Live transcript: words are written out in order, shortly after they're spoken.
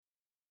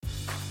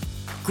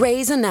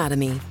Grey's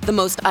Anatomy, the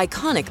most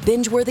iconic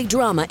binge-worthy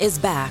drama, is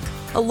back,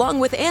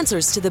 along with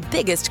answers to the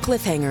biggest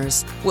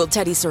cliffhangers. Will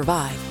Teddy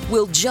survive?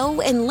 Will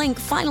Joe and Link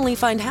finally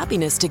find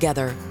happiness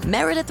together?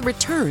 Meredith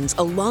returns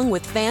along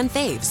with fan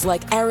faves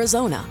like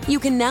Arizona. You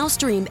can now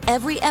stream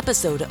every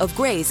episode of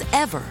Grey's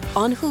ever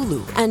on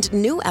Hulu, and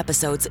new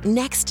episodes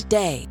next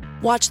day.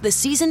 Watch the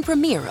season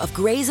premiere of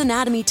Grey's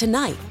Anatomy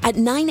tonight at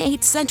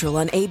 9/8 Central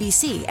on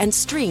ABC and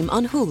stream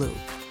on Hulu.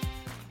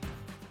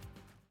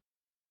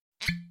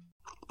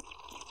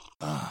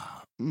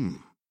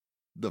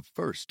 The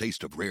first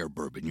taste of rare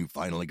bourbon you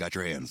finally got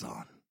your hands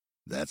on.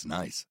 That's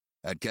nice.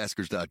 At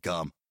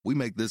Caskers.com, we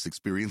make this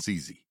experience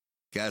easy.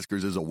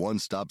 Caskers is a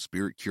one-stop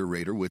spirit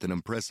curator with an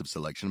impressive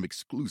selection of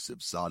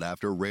exclusive,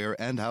 sought-after,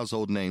 rare, and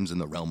household names in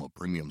the realm of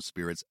premium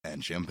spirits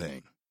and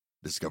champagne.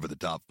 Discover the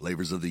top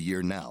flavors of the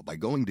year now by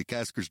going to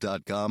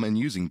Caskers.com and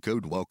using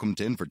code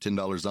WELCOME10 for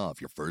 $10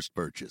 off your first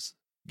purchase.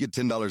 Get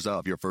 $10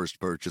 off your first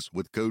purchase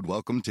with code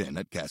WELCOME10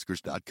 at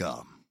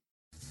Caskers.com.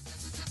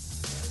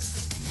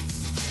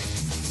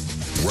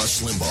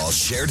 Rush Limbaugh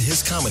shared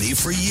his comedy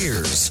for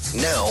years.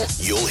 Now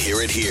you'll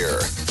hear it here.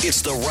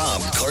 It's the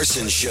Rob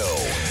Carson Show.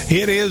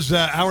 It is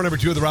hour number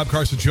 2 of the Rob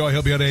Carson Show. I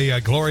hope you had a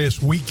glorious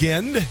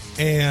weekend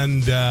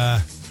and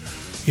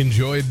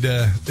enjoyed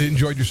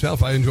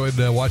yourself. I enjoyed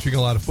watching a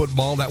lot of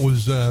football. That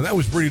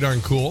was pretty darn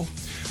cool.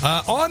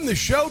 On the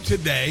show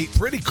today,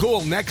 pretty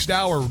cool. Next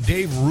hour,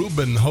 Dave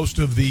Rubin, host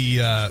of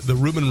the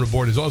Rubin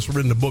Report, has also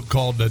written a book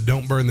called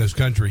Don't Burn This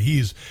Country.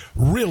 He's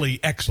really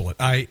excellent.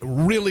 I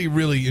really,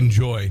 really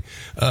enjoy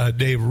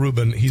Dave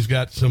Rubin. He's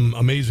got some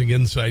amazing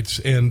insights,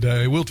 and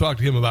we'll talk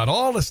to him about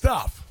all the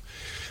stuff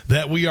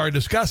that we are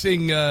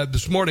discussing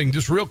this morning.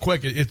 Just real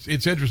quick,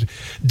 it's interesting.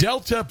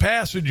 Delta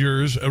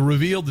passengers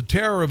revealed the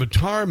terror of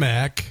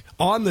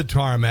on the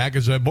tarmac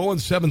as a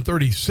Boeing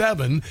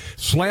 737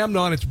 slammed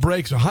on its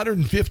brakes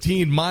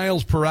 115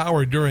 miles per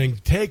hour during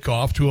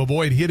takeoff to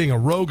avoid hitting a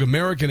rogue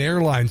American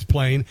Airlines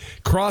plane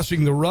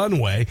crossing the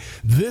runway.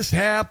 This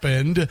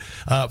happened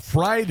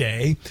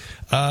Friday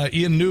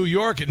in New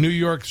York at New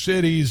York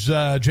City's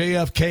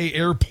JFK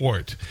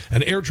Airport.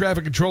 An air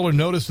traffic controller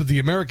noticed that the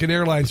American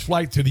Airlines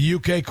flight to the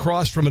UK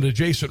crossed from an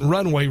adjacent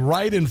runway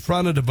right in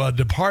front of a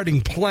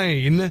departing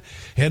plane,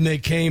 and they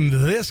came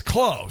this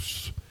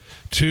close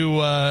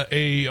to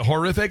a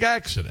horrific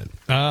accident.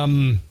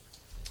 Who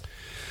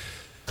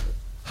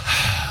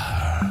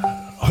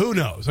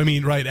knows? I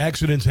mean, right,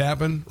 accidents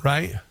happen,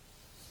 right?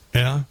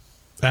 Yeah,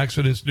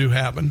 accidents do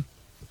happen.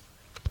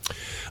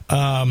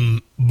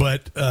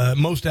 But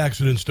most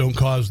accidents don't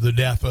cause the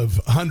death of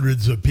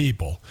hundreds of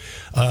people,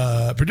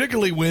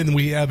 particularly when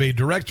we have a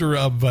director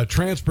of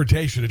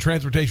transportation, a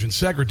transportation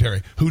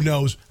secretary, who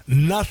knows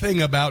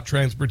nothing about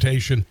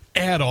transportation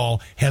at all,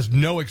 has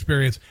no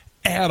experience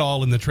at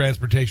all in the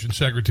transportation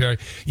secretary.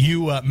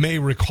 You may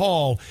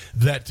recall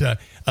that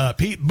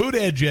Pete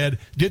Buttigieg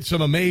did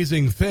some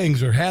amazing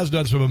things, or has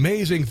done some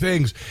amazing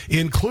things,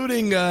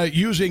 including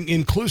using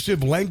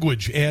inclusive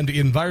language and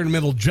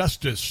environmental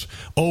justice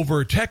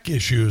over tech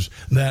issues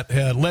that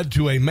led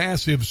to a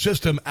massive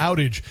system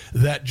outage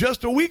that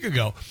just a week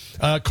ago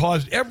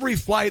caused every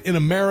flight in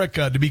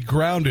America to be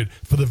grounded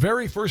for the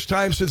very first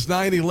time since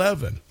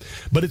 9/11.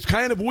 But it's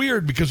kind of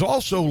weird because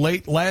also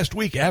late last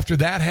week after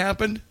that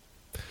happened,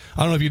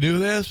 I don't know if you knew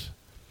this,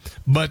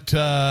 but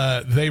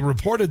they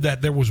reported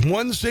that there was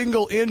one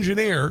single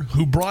engineer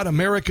who brought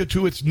America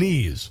to its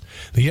knees.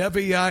 The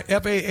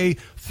FAA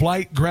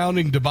flight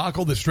grounding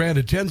debacle that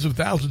stranded tens of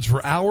thousands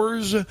for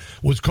hours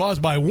was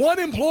caused by one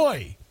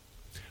employee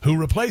who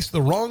replaced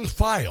the wrong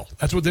file.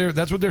 That's what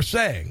they're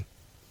saying.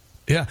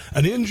 Yeah,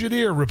 an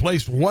engineer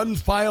replaced one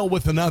file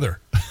with another.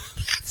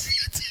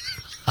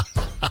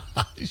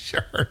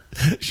 Sure.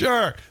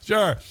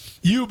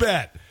 You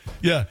bet.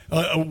 Yeah,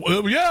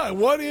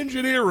 one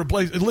engineer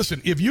replaced.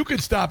 Listen, if you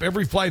could stop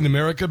every flight in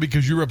America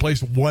because you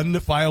replaced one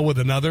file with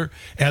another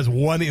as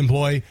one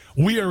employee,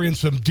 we are in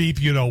some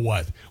deep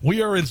you-know-what.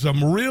 We are in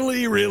some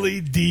really,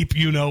 really deep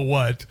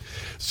you-know-what.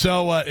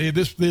 So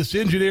this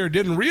engineer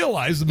didn't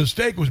realize the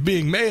mistake was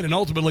being made and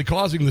ultimately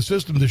causing the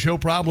system to show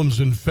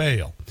problems and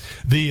fail.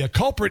 The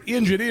culprit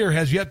engineer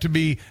has yet to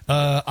be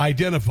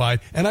identified,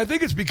 and I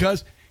think it's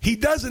because he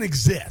doesn't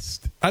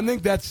exist. I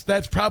think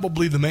that's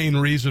probably the main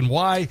reason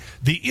why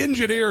the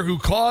engineer who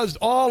caused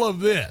all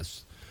of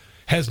this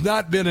has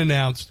not been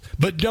announced.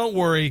 But don't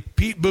worry,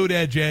 Pete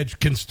Buttigieg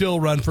can still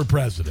run for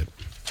president.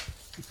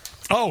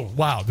 Oh,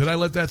 wow. Did I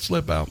let that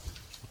slip out?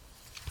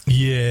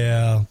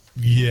 Yeah,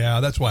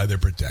 that's why they're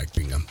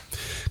protecting him.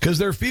 Because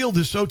their field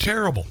is so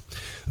terrible.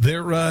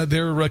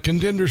 Their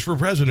contenders for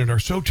president are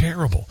so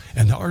terrible,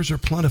 and ours are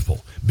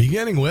plentiful,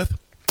 beginning with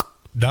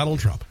Donald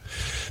Trump.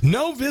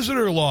 No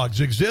visitor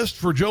logs exist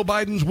for Joe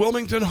Biden's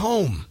Wilmington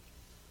home.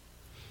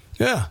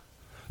 Yeah,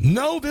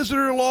 no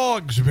visitor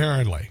logs,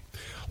 apparently.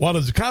 While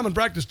it's a common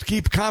practice to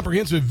keep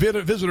comprehensive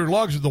visitor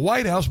logs at the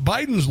White House,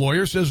 Biden's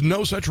lawyer says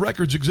no such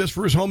records exist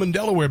for his home in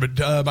Delaware, but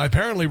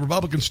apparently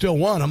Republicans still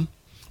want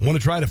to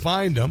try to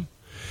find them.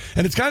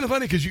 And it's kind of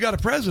funny because you got a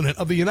president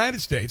of the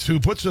United States who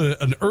puts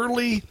an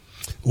early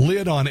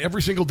lid on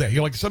every single day.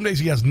 Like some days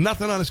he has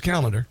nothing on his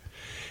calendar,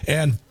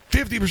 and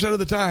 50% of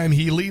the time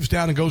he leaves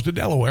town and goes to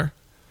Delaware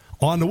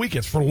on the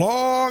weekends for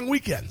long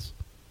weekends.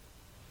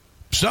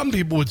 Some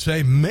people would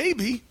say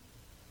maybe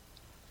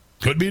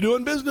could be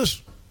doing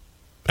business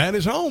at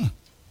his home.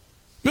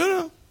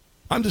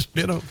 I'm just,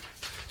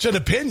 it's an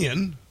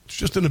opinion. It's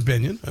just an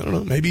opinion. I don't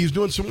know. Maybe he's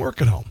doing some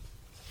work at home.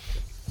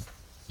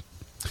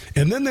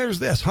 And then there's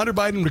this. Hunter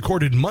Biden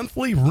recorded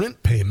monthly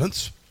rent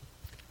payments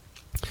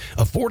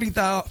of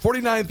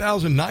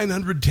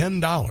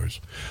 $49,910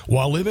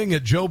 while living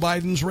at Joe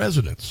Biden's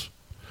residence,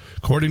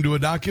 according to a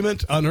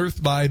document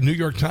unearthed by New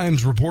York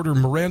Times reporter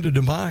Miranda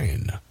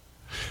Devine.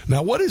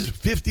 Now, what is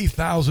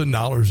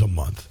 $50,000 a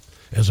month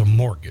as a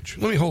mortgage?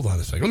 Let me hold on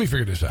a second. Let me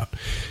figure this out.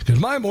 Because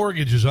my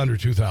mortgage is under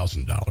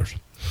 $2,000.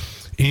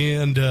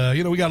 And,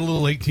 we got a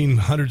little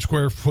 1,800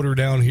 square footer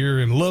down here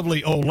in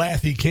lovely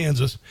Olathe,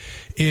 Kansas.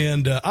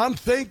 And I'm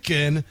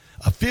thinking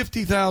a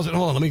 $50,000.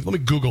 Hold on, let me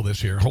Google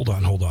this here. Hold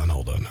on. Let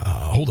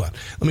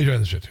me try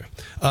this shit here.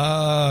 Hold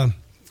on,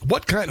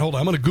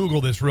 I'm going to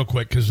Google this real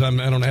quick because I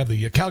don't have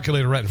the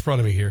calculator right in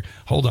front of me here.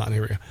 Hold on,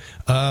 here we go.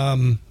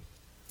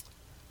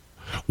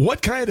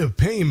 What kind of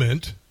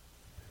payment?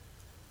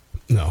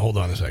 No, hold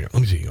on a second.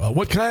 Let me see.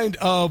 What kind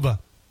of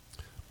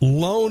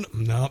loan?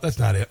 No, that's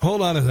not it.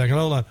 Hold on a second.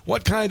 Hold on.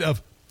 What kind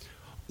of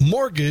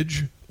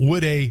mortgage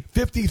would a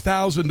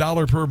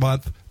 $50,000 per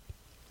month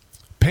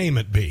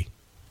payment be?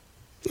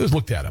 Let's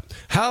look that up.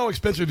 How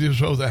expensive do you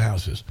suppose that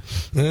house is?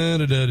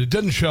 It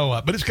doesn't show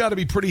up, but it's got to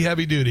be pretty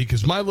heavy duty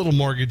because my little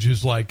mortgage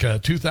is like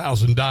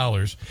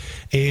 $2,000,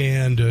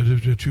 and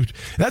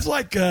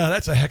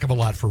that's a heck of a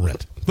lot for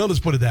rent. Well, let's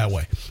put it that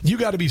way. You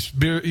got to be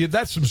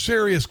that's some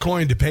serious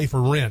coin to pay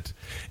for rent,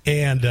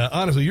 and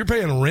honestly, you're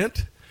paying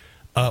rent.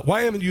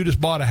 Why haven't you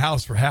just bought a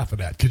house for half of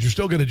that? Because you're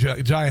still going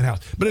to giant house.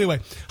 But anyway,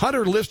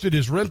 Hunter listed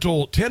his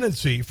rental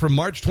tenancy from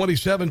March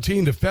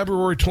 2017 to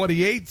February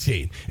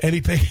 2018, and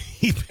he paid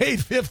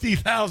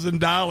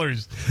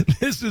 $50,000.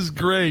 This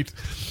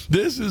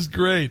is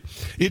great.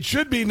 It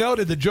should be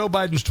noted that Joe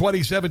Biden's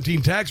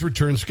 2017 tax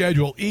return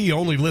Schedule E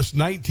only lists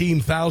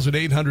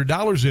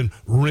 $19,800 in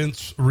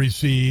rents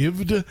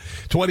received.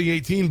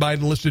 2018,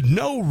 Biden listed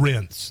no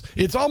rents.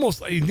 It's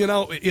almost,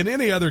 in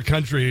any other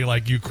country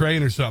like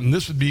Ukraine or something,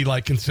 this would be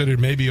like considered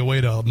maybe a way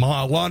to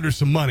launder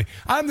some money.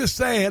 I'm just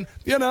saying,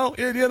 I'm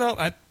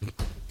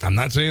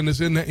not saying this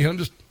in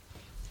that,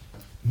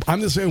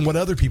 I'm just saying what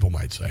other people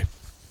might say.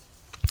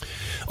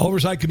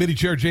 Oversight Committee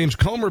Chair James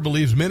Comer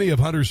believes many of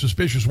Hunter's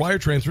suspicious wire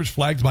transfers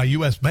flagged by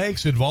U.S.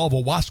 banks involve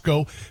a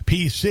Wasco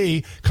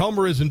PC.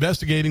 Comer is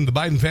investigating the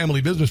Biden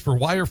family business for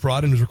wire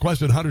fraud and has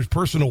requested Hunter's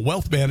personal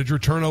wealth manager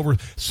turn over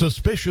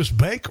suspicious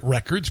bank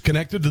records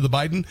connected to the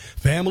Biden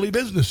family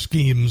business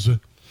schemes.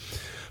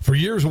 For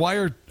years,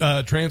 wire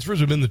transfers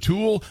have been the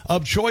tool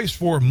of choice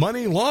for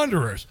money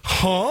launderers.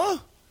 Huh?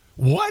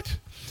 What?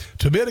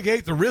 To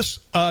mitigate the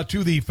risk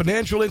to the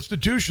financial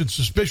institutions,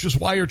 suspicious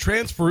wire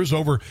transfers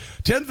over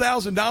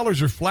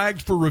 $10,000 are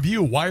flagged for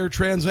review. Wire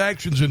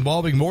transactions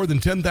involving more than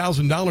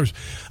 $10,000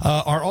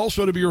 are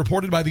also to be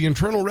reported by the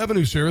Internal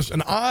Revenue Service.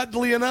 And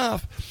oddly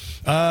enough,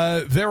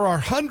 there are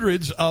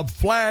hundreds of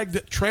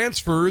flagged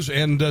transfers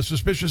and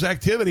suspicious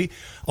activity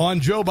on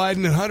Joe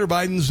Biden and Hunter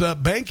Biden's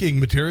banking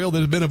material that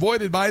have been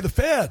avoided by the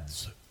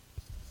feds.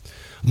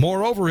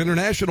 Moreover,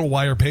 international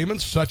wire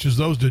payments, such as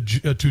those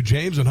to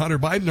James and Hunter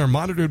Biden, are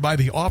monitored by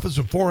the Office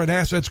of Foreign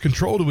Assets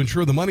Control to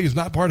ensure the money is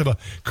not part of a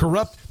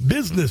corrupt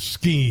business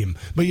scheme.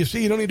 But you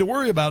see, you don't need to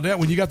worry about that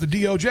when you got the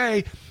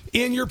DOJ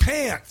in your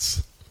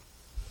pants.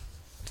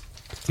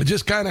 It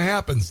just kind of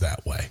happens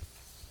that way.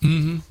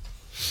 Mm-hmm.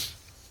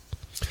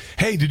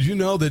 Hey, did you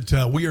know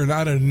that we are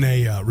not in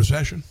a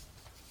recession?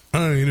 I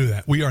don't know if you knew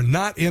that. We are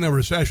not in a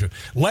recession.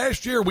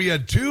 Last year, we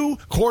had 2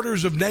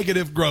 quarters of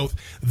negative growth.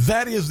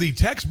 That is the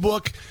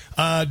textbook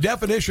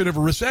definition of a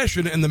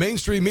recession, and the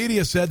mainstream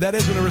media said that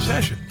isn't a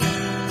recession.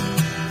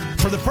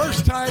 For the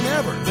first time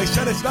ever, they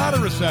said it's not a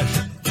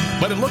recession.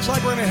 But it looks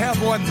like we're going to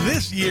have one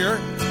this year.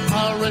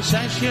 A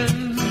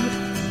recession,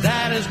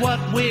 that is what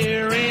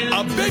we're in.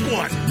 A big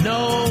one.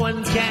 No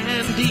one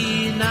can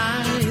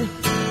deny.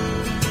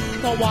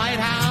 The White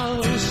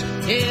House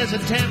is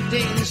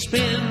attempting to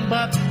spin,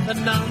 but the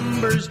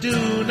numbers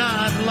do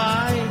not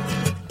lie.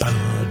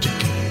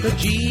 The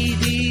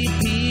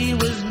GDP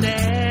was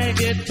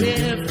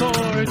negative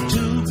for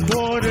 2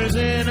 quarters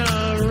in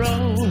a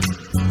row.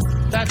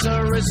 That's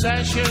a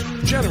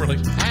recession. Generally.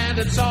 And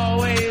it's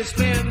always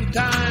been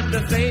time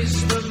to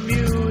face the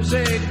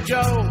music,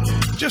 Joe.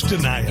 Just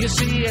deny it. You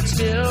see, it's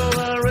still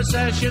a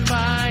recession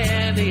by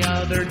any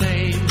other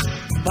name.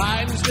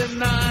 Biden's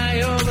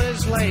denial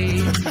is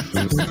lame.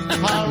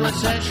 A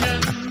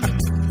recession,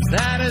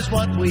 that is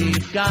what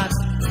we've got.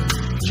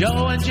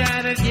 Joe and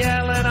Janet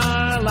Yellen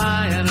are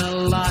lying a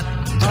lot.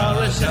 A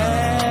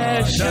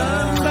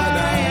recession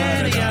by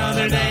any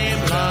other name.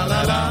 La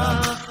la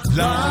la,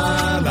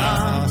 la la.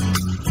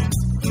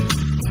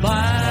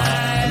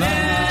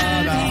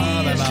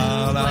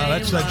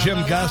 That's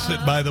Jim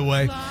Gossett, by the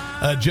way.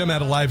 Jim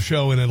had a live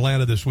show in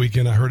Atlanta this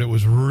weekend. I heard it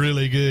was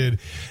really good.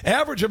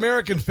 Average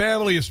American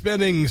family is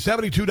spending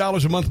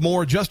 $72 a month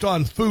more just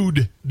on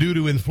food due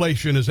to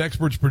inflation as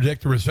experts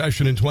predict a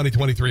recession in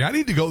 2023. I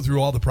need to go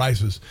through all the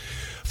prices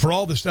for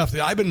all the stuff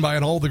that I've been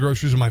buying. All the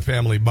groceries in my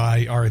family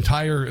by our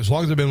entire, as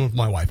long as I've been with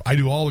my wife, I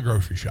do all the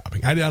grocery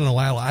shopping. I don't know,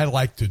 I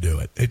like to do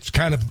it. It's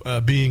kind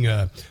of being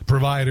a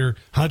provider,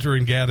 hunter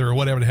and gatherer,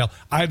 whatever the hell.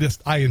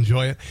 I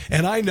enjoy it.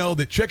 And I know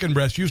that chicken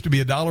breast used to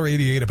be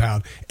 $1.88 a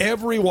pound.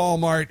 Every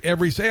Walmart,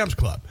 every Sam's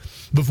Club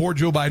before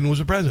Joe Biden was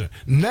the president.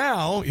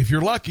 Now, if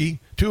you're lucky,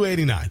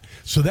 $2.89.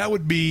 So that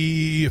would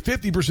be a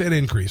 50%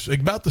 increase,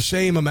 about the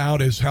same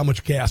amount as how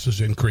much gas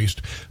has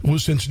increased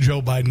since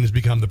Joe Biden has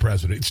become the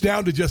president. It's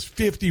down to just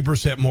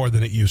 50% more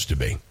than it used to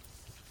be.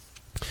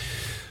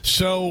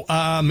 So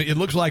it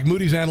looks like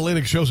Moody's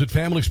Analytics shows that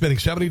families spending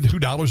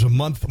 $72 a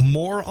month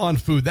more on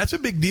food. That's a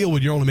big deal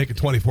when you're only making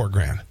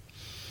 $24,000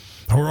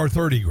 or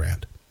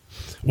 $30,000,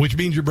 which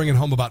means you're bringing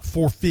home about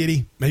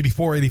 $450, maybe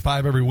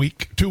 $485 every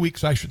week, 2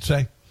 weeks, I should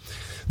say.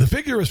 The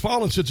figure has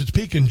fallen since its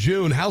peak in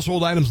June.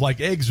 Household items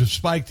like eggs have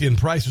spiked in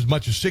price as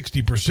much as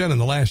 60% in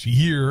the last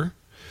year.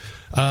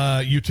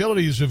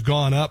 Utilities have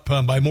gone up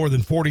by more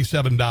than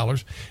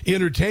 $47.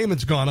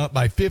 Entertainment's gone up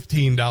by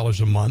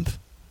 $15 a month.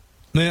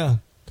 Yeah.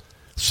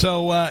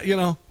 So,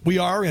 we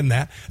are in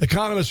that.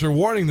 Economists are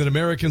warning that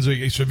Americans,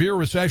 a severe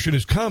recession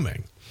is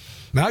coming.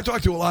 Now, I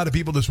talked to a lot of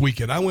people this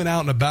weekend. I went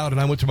out and about,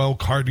 and I went to my old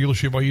car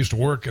dealership I used to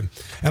work, and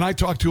I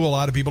talked to a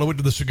lot of people. I went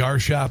to the cigar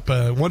shop,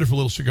 wonderful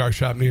little cigar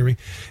shop near me,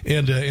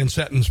 and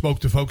sat and spoke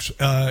to folks.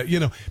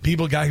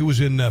 People, a guy who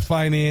was in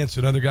finance,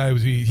 another guy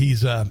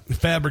he's a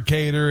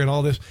fabricator and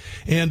all this,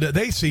 and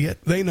they see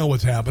it. They know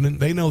what's happening.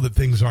 They know that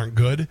things aren't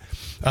good.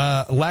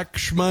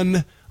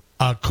 Lakshman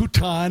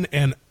Kutan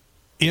and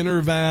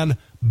Inirvan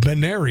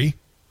Baneri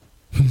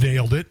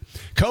nailed it.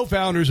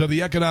 Co-founders of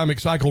the Economic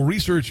Cycle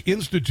Research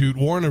Institute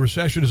warn a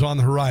recession is on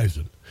the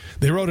horizon.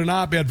 They wrote an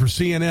op-ed for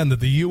CNN that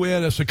the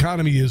U.S.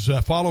 economy is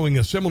following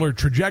a similar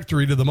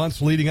trajectory to the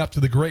months leading up to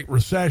the Great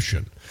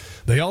Recession.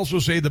 They also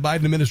say the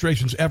Biden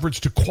administration's efforts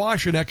to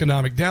quash an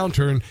economic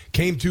downturn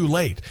came too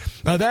late.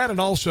 That and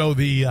also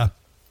the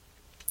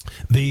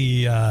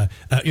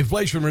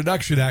Inflation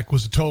Reduction Act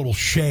was a total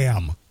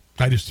sham.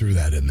 I just threw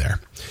that in there.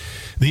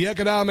 The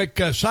Economic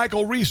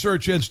Cycle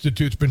Research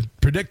Institute's been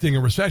predicting a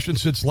recession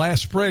since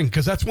last spring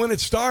because that's when it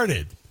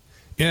started.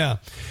 Yeah.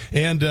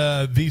 And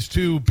these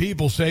two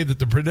people say that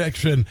the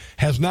prediction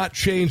has not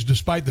changed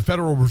despite the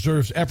Federal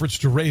Reserve's efforts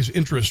to raise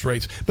interest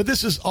rates. But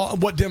this is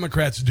what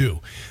Democrats do.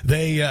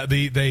 They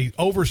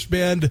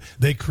overspend,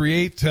 they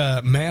create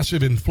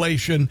massive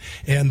inflation,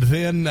 and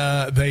then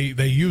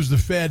they use the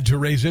Fed to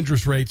raise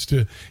interest rates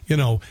to,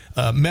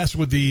 mess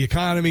with the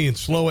economy and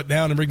slow it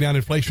down and bring down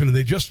inflation. And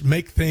they just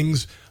make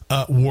things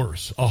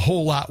worse, a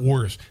whole lot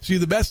worse. See,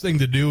 the best thing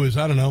to do is,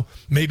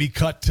 maybe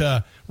cut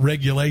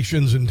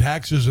regulations and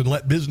taxes and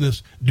let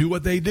business do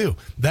what they do.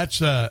 That's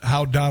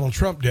how Donald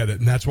Trump did it,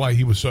 and that's why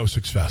he was so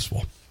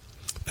successful.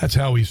 That's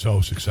how he's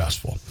so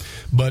successful.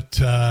 But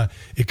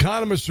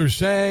economists are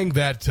saying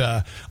that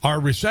our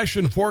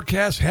recession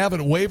forecasts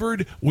haven't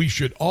wavered. We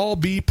should all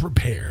be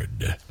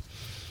prepared.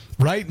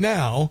 Right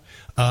now,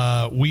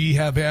 we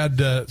have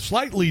had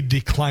slightly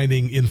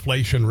declining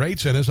inflation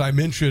rates. And as I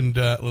mentioned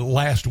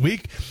last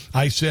week,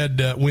 I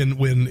said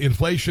when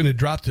inflation had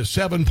dropped to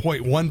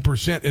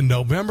 7.1% in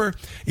November,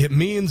 it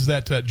means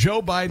that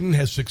Joe Biden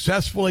has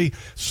successfully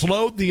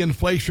slowed the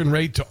inflation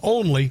rate to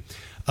only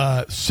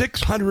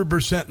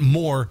 600%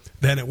 more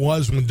than it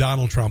was when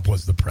Donald Trump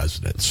was the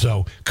president.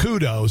 So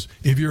kudos.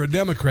 If you're a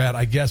Democrat,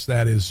 I guess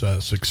that is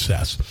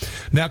success.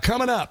 Now,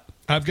 coming up,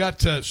 I've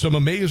got some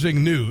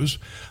amazing news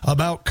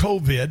about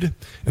COVID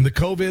and the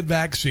COVID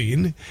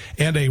vaccine,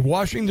 and a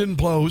Washington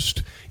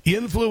Post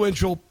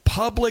influential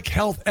public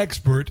health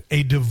expert,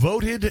 a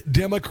devoted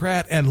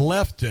Democrat and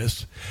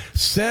leftist,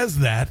 says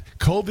that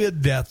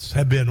COVID deaths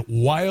have been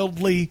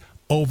wildly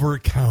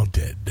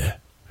overcounted.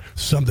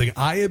 Something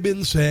I have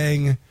been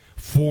saying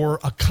for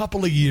a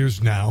couple of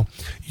years now.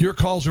 Your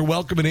calls are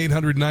welcome at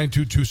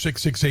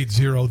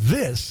 800-922-6680.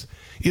 This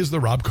is the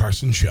Rob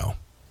Carson Show.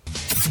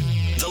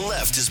 The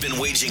left has been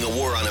waging a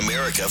war on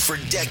America for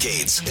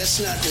decades. That's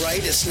not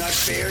right. It's not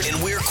fair.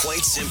 And we're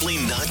quite simply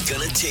not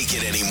going to take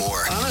it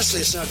anymore.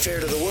 Honestly, it's not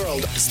fair to the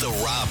world. It's the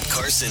Rob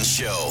Carson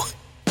Show.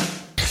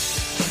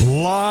 A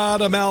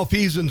lot of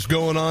malfeasance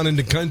going on in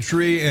the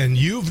country, and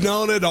you've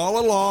known it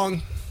all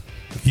along.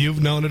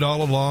 You've known it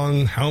all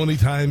along. How many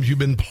times you've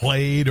been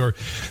played, or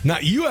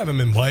not? You haven't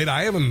been played.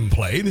 I haven't been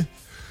played.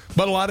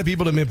 But a lot of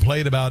people have been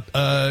played about,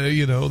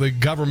 the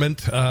government,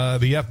 the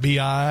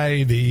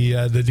FBI, the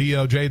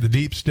DOJ, the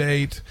deep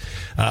state,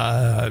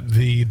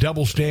 the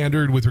double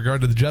standard with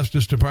regard to the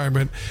Justice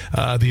Department,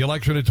 the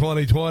election of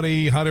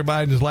 2020, Hunter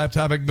Biden's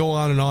laptop, and go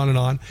on and on and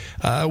on.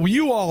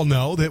 You all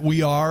know that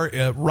we are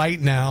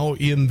right now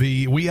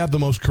we have the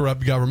most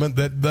corrupt government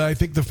that I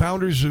think the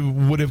founders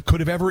could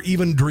have ever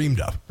even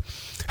dreamed of.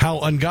 how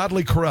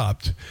ungodly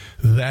corrupt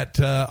that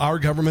our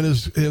government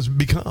has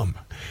become.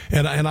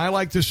 And I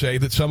like to say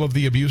that some of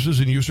the abuses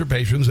and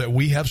usurpations that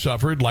we have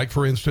suffered, like,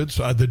 for instance,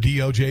 the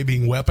DOJ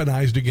being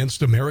weaponized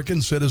against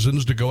American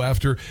citizens to go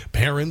after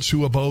parents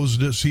who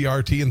opposed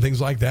CRT and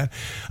things like that,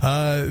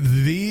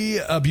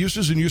 the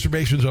abuses and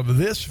usurpations of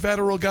this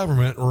federal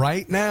government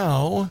right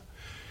now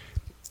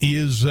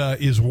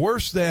is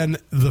worse than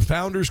the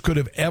founders could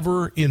have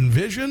ever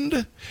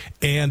envisioned,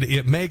 and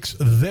it makes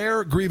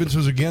their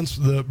grievances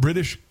against the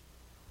British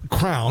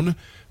crown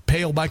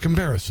pale by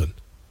comparison.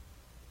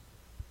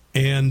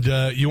 And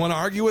you want to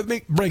argue with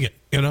me? Bring it,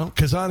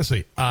 because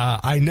honestly,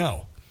 I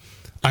know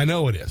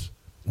it is.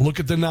 Look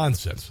at the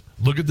nonsense.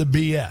 Look at the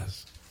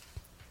BS.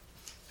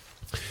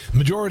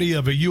 Majority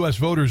of U.S.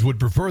 voters would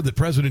prefer that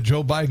President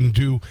Joe Biden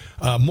do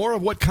more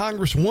of what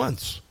Congress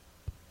wants.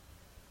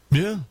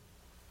 Yeah.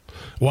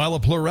 While a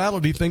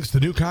plurality thinks the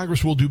new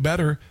Congress will do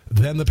better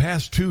than the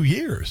past 2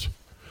 years.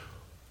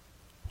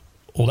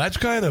 Well, that's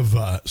kind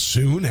of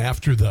soon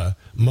after the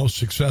most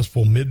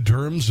successful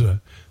midterms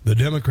the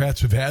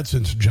Democrats have had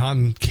since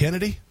John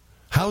Kennedy.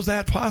 How's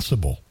that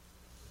possible?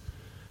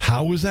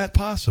 How is that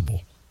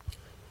possible?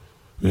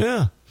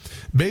 Yeah.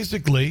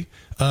 Basically,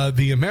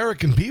 the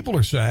American people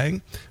are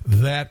saying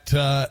that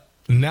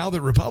now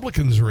that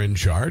Republicans are in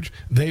charge,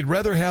 they'd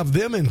rather have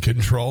them in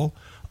control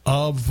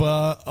of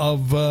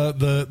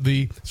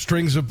the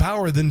strings of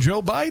power than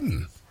Joe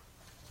Biden.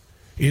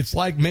 It's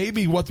like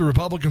maybe what the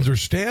Republicans are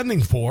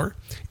standing for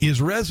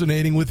is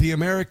resonating with the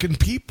American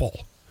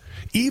people,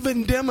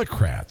 even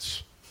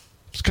Democrats.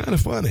 It's kind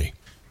of funny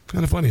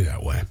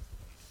that way.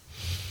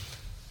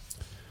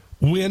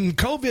 When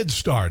COVID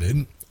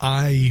started,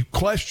 I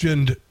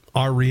questioned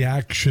our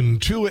reaction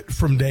to it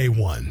from day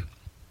one.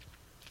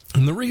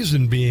 And the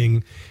reason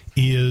being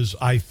is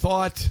I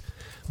thought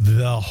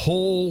the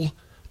whole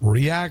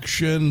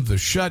reaction, the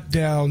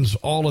shutdowns,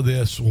 all of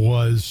this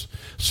was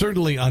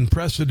certainly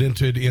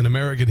unprecedented in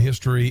American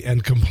history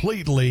and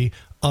completely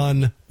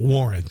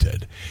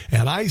unwarranted.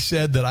 And I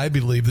said that I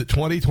believe that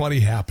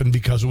 2020 happened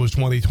because it was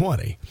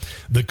 2020.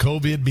 The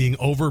COVID being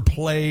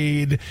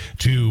overplayed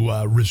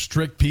to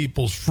restrict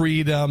people's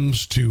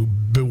freedoms, to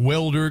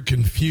bewilder,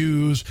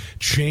 confuse,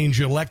 change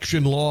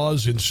election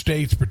laws in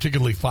states,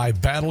 particularly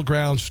 5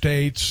 battleground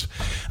states.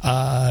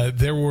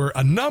 There were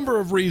a number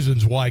of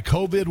reasons why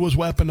COVID was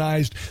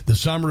weaponized. The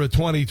summer of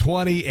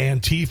 2020,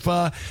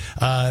 Antifa,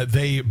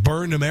 they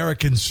burned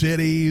American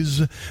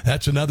cities.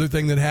 That's another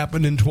thing that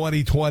happened in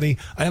 2020.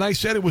 And I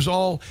said it was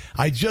all,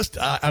 I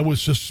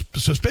was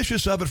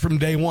suspicious of it from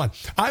day one.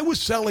 I was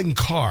selling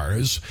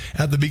cars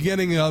at the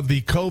beginning of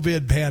the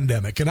COVID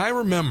pandemic. And I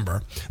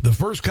remember the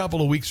first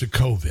couple of weeks of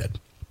COVID,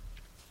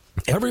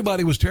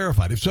 everybody was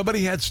terrified. If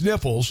somebody had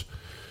sniffles,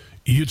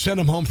 you'd send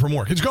them home from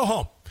work. It's go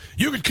home.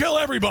 You could kill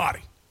everybody,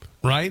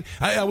 right?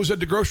 I was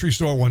at the grocery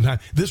store one time.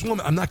 This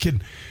woman, I'm not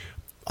kidding,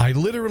 I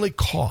literally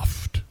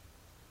coughed.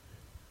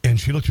 And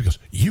she looked at me and goes,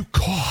 "You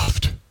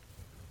coughed?"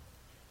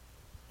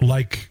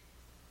 Like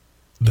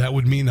that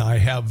would mean I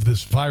have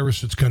this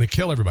virus that's going to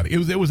kill everybody.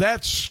 It was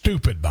that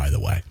stupid, by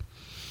the way.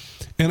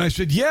 And I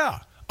said, yeah,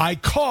 I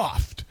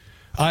coughed.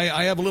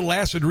 I have a little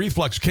acid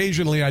reflux.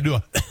 Occasionally I do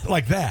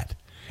like that.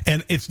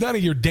 And it's none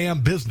of your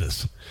damn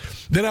business.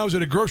 Then I was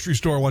at a grocery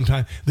store one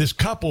time, this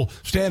couple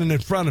standing in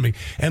front of me,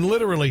 and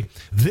literally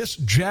this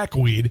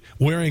jackweed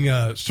wearing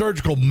a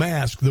surgical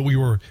mask that we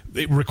were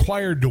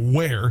required to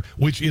wear,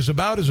 which is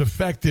about as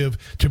effective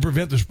to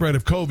prevent the spread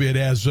of COVID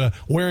as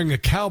wearing a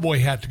cowboy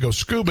hat to go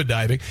scuba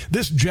diving.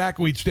 This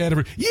jackweed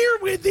standing there, "You're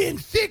within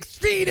 6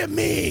 feet of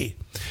me."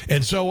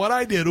 And so what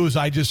I did was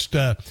I just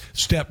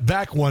stepped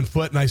back 1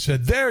 foot and I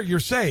said, "There,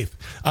 you're safe.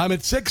 I'm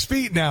at 6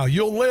 feet now.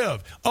 You'll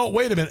live." Oh,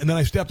 wait a minute. And then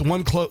I stepped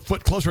 1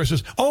 foot closer. I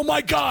says, "Oh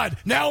my God,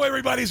 now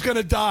everybody's going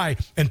to die."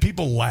 And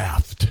people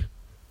laughed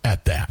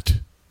at that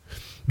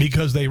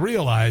because they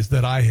realized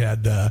that I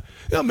had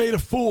made a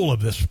fool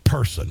of this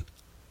person.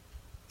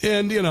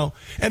 And,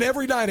 and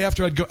every night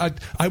after I'd go,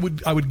 I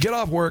would get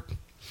off work,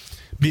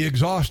 be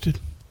exhausted,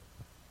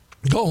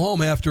 go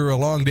home after a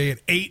long day at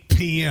 8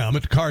 p.m.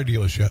 at the car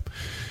dealership.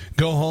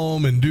 Go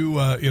home and do,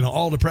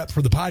 all the prep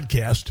for the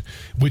podcast,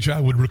 which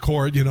I would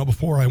record,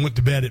 before I went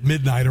to bed at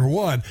midnight or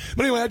 1.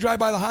 But anyway, I drive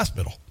by the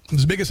hospital.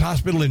 It's the biggest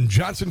hospital in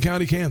Johnson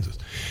County, Kansas.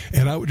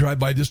 And I would drive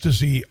by just to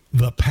see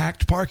the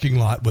packed parking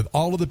lot with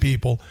all of the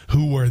people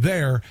who were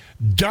there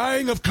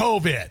dying of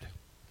COVID.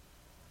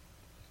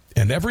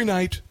 And every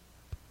night,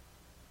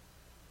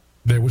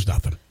 there was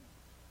nothing.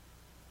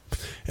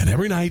 And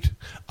every night,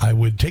 I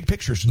would take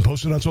pictures and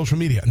post it on social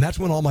media. And that's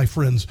when all my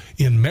friends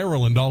in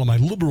Maryland, all of my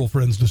liberal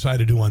friends,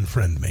 decided to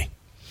unfriend me.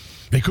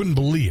 They couldn't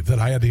believe that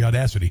I had the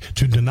audacity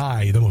to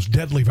deny the most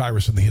deadly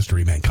virus in the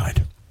history of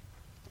mankind.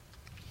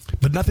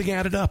 But nothing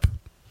added up.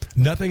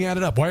 Nothing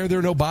added up. Why are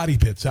there no body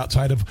pits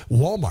outside of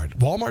Walmart?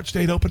 Walmart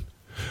stayed open.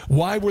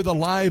 Why were the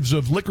lives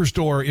of liquor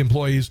store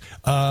employees,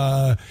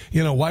 why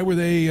were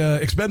they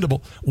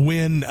expendable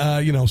when,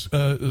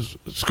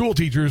 school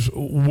teachers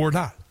were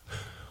not?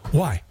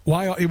 Why?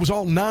 It was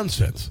all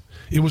nonsense.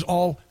 It was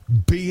all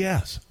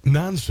BS.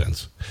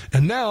 Nonsense.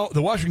 And now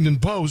the Washington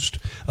Post,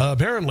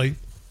 apparently,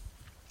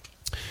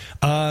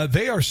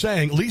 they are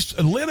saying,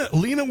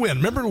 Lena Wynn.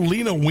 Remember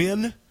Lena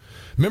Wynn?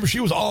 Remember she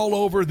was all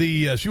over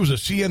she was a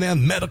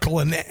CNN medical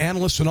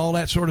analyst and all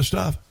that sort of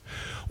stuff.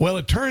 Well,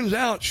 it turns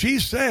out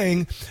she's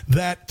saying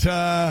that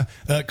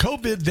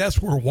COVID deaths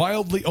were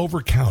wildly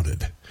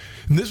overcounted.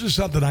 And this is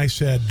something I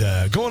said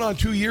going on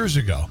 2 years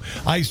ago.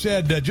 I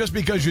said just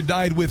because you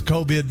died with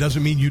COVID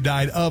doesn't mean you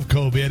died of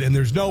COVID, and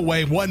there's no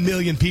way 1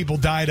 million people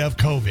died of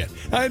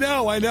COVID. I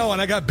know,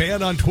 and I got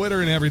banned on Twitter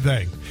and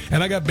everything.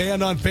 And I got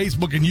banned on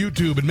Facebook and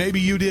YouTube, and maybe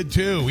you did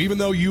too, even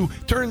though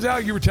turns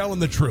out you were telling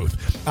the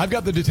truth. I've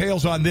got the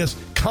details on this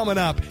coming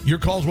up. Your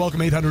calls welcome,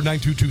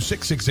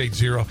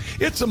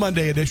 800-922-6680. It's a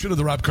Monday edition of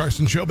the Rob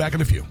Carson Show. Back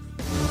in a few.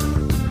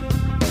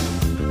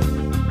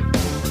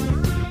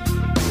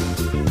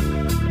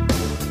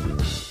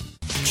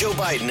 Joe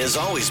Biden has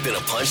always been a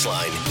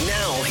punchline.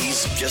 Now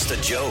he's just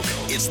a joke.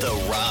 It's the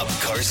Rob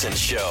Carson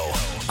Show.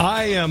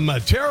 I am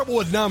terrible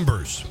with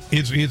numbers.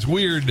 It's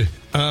weird.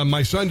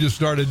 My son just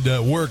started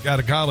work out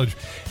of college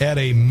at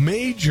a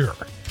major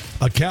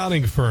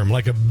accounting firm,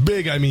 like a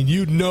big,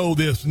 you know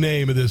this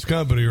name of this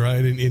company,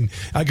 right? And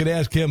I could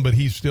ask him, but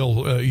he's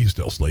still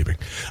sleeping.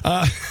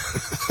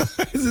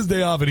 It's his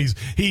day off, and he's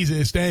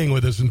staying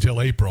with us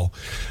until April.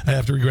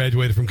 After he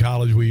graduated from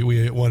college,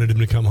 we wanted him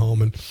to come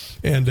home,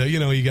 and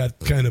he got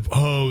kind of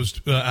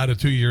hosed out of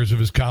 2 years of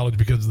his college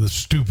because of the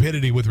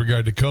stupidity with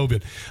regard to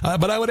COVID.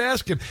 But I would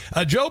ask him,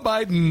 Joe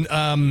Biden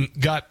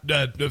got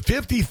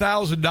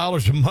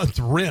 $50,000 a month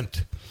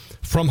rent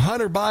from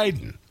Hunter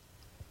Biden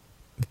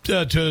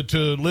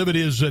to live at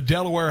his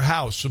Delaware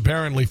house,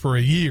 apparently for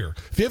a year.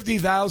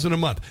 $50,000 a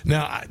month.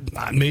 Now,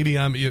 maybe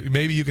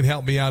you can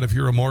help me out if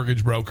you're a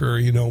mortgage broker or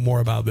you know more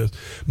about this.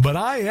 But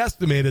I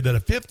estimated that a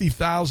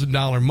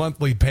 $50,000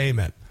 monthly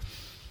payment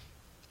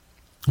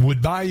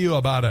would buy you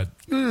about a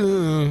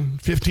 $15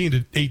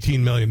 to $18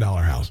 million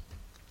house.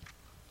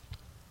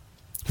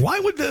 Why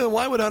would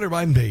Hunter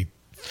Biden pay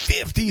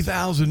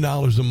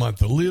 $50,000 a month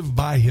to live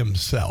by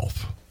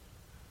himself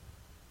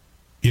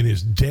in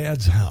his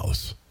dad's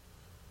house?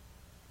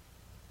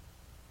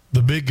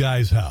 The big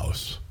guy's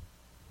house,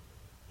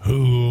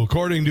 who,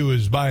 according to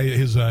his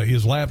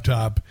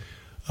laptop,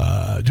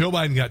 Joe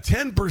Biden got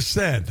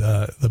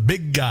 10%, the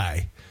big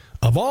guy,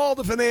 of all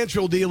the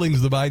financial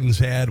dealings the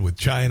Bidens had with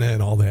China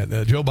and all that.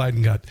 Joe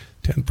Biden got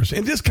 10%.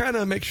 And this kind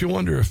of makes you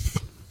wonder if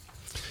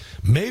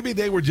maybe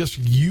they were just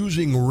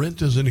using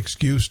rent as an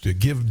excuse to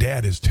give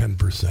dad his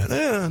 10%.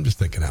 I'm just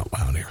thinking out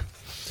loud here.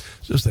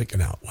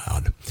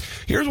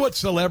 Here's what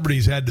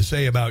celebrities had to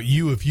say about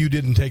you if you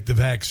didn't take the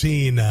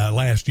vaccine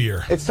last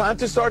year. It's time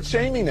to start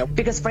shaming them.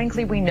 Because,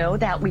 frankly, we know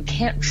that we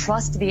can't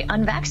trust the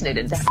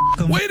unvaccinated.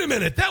 Wait a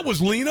minute. That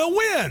was Lena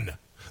Wynn.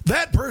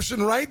 That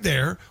person right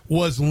there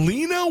was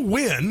Lena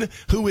Wynn,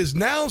 who is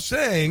now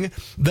saying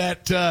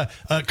that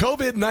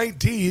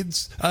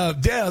COVID-19's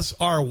deaths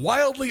are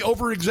wildly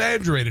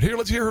over-exaggerated. Here,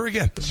 let's hear her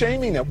again.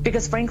 Shaming them.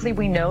 Because, frankly,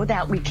 we know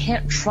that we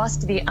can't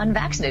trust the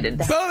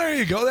unvaccinated. Oh, there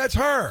you go. That's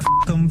her.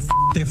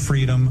 Their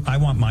freedom. I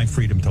want my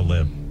freedom to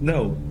live.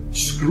 No,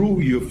 screw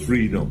your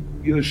freedom.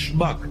 You're a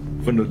schmuck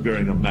for not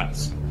wearing a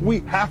mask. We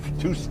have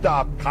to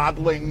stop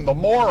coddling the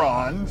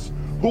morons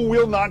who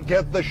will not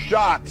get the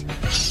shot.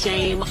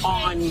 Shame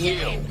on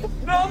you.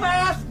 No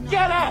mask,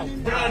 get out.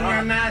 Put on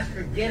your mask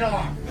or get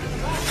off.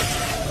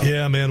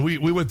 Yeah, man, we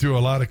went through a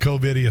lot of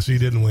COVID idiocy,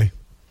 didn't we?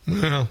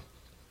 Well,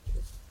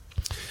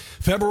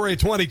 February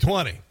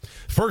 2020,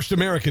 first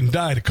American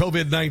died of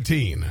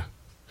COVID-19.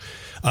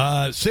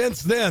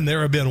 Since then,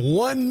 there have been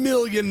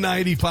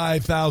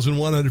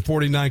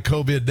 1,095,149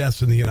 COVID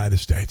deaths in the United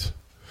States.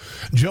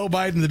 Joe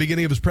Biden, at the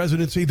beginning of his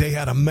presidency, they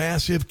had a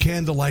massive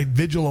candlelight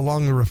vigil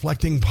along the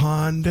reflecting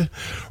pond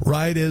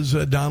right as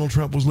Donald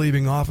Trump was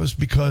leaving office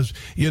because,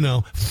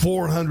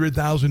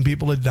 400,000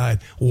 people had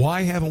died.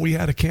 Why haven't we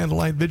had a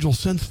candlelight vigil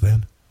since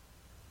then?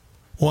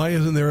 Why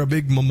isn't there a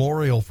big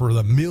memorial for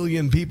the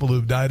million people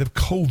who've died of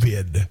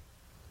COVID?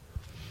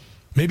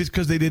 Maybe it's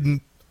because they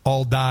didn't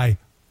all die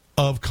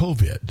of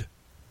COVID.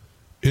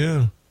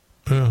 Yeah.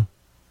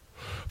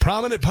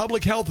 Prominent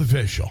public health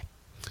official,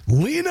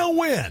 Lena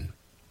Wynn,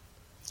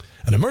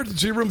 an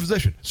emergency room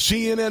physician,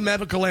 CNN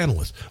medical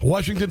analyst,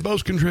 Washington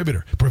Post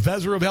contributor,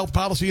 professor of health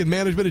policy and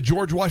management at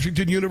George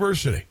Washington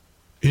University.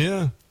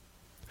 Yeah.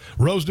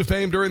 Rose to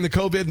fame during the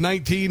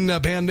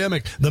COVID-19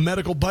 pandemic. The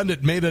medical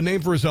pundit made a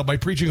name for herself by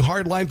preaching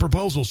hardline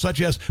proposals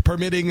such as not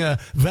permitting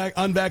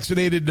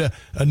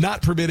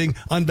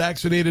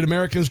unvaccinated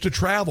Americans to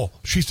travel.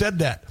 She said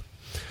that.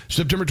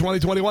 September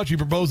 2021, she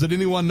proposed that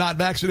anyone not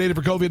vaccinated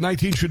for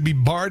COVID-19 should be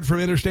barred from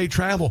interstate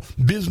travel.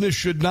 Businesses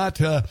should not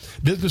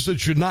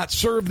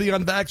serve the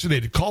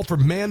unvaccinated. Call for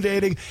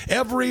mandating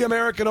every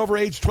American over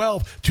age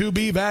 12 to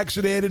be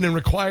vaccinated and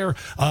require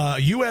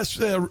U.S.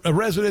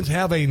 residents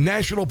have a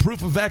national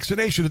proof of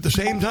vaccination. At the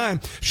same time,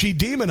 she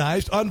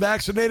demonized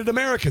unvaccinated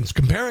Americans,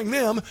 comparing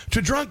them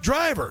to drunk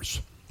drivers.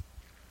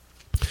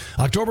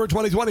 October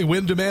 2020,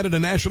 Wynn demanded a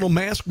national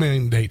mask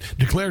mandate,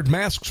 declared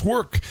masks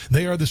work.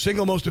 They are the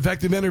single most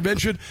effective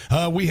intervention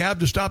we have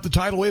to stop the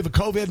tidal wave of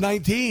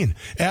COVID-19.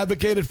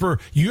 Advocated for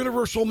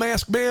universal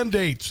mask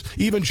mandates,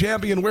 even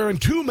championed wearing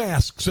 2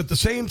 masks at the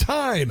same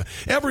time.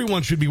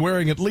 Everyone should be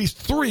wearing at least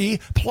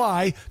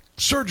 3-ply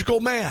surgical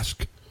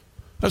mask.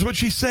 That's what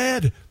she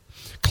said.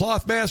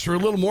 Cloth masks are a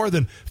little more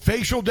than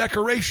facial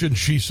decoration,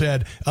 she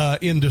said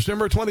in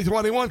December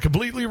 2021,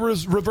 completely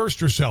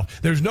reversed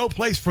herself. There's no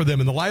place for them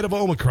in the light of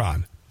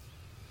Omicron.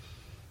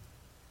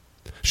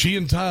 She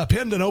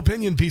penned an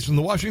opinion piece in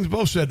the Washington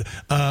Post, said,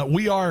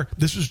 we are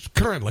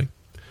overcounting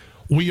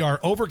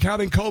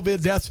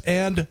COVID deaths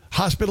and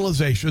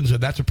hospitalizations, and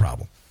that's a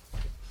problem.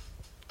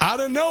 Out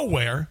of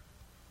nowhere,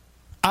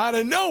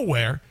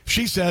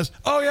 she says,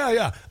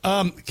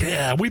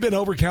 we've been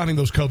overcounting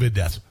those COVID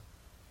deaths.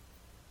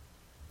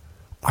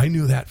 I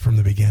knew that from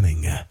the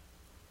beginning.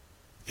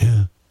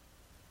 Yeah.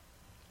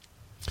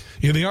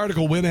 In the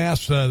article, Wynn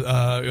asks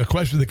a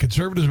question that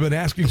conservatives have been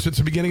asking since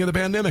the beginning of the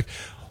pandemic.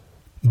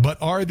 But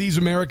are these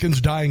Americans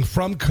dying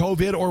from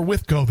COVID or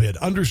with COVID?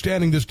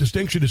 Understanding this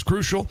distinction is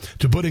crucial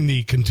to putting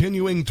the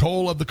continuing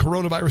toll of the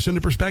coronavirus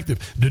into perspective.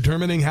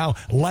 Determining how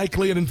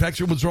likely an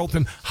infection would result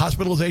in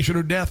hospitalization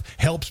or death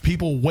helps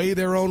people weigh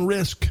their own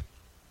risk.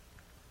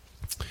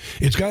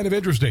 It's kind of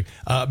interesting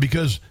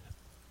because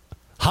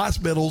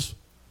hospitals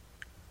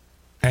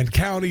and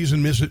counties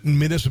and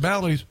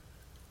municipalities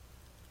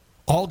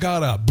all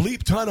got a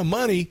bleep ton of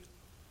money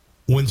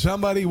when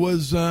somebody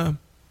was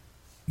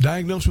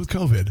diagnosed with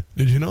COVID.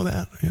 Did you know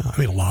that? Yeah, I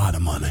mean, a lot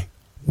of money.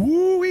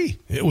 Woo-wee.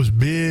 It was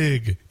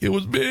big.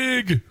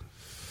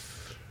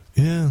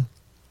 Yeah.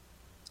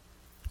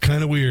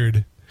 Kind of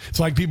weird. It's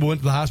like people went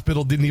to the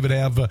hospital, didn't even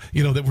have,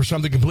 that were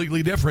something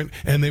completely different,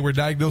 and they were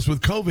diagnosed with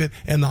COVID,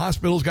 and the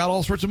hospitals got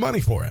all sorts of money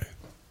for it.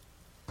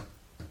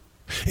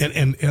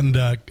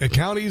 And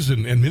counties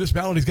and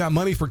municipalities got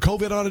money for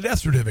COVID on a death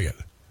certificate.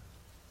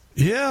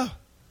 Yeah.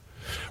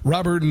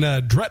 Robert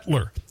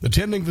Dretler,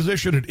 attending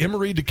physician at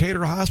Emory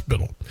Decatur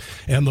Hospital,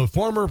 and the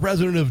former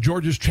president of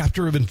Georgia's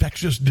chapter of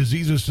Infectious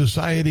Diseases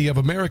Society of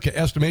America,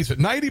 estimates that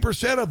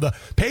 90% of the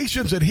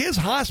patients at his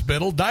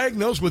hospital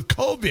diagnosed with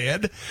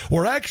COVID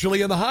were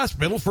actually in the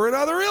hospital for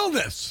another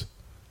illness.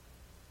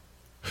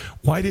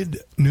 Why did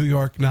New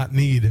York not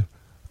need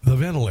the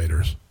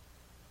ventilators?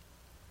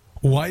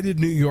 Why did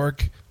New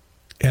York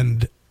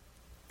and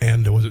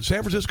was it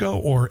San Francisco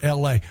or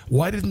L.A.?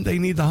 Why didn't they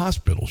need the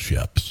hospital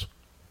ships?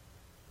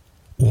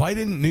 Why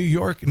didn't New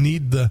York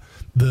need the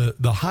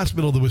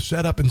hospital that was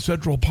set up in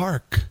Central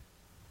Park?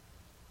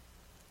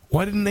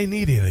 Why didn't they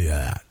need any of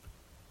that?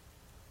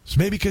 It's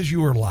maybe because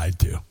you were lied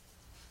to.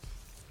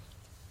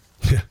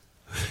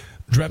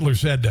 Dretler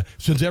said,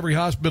 since every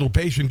hospital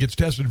patient gets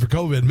tested for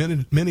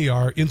COVID, many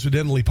are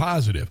incidentally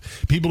positive.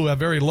 People who have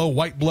very low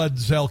white blood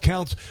cell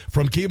counts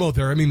from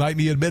chemotherapy might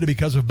be admitted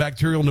because of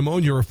bacterial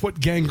pneumonia or foot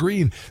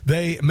gangrene.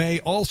 They may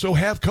also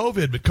have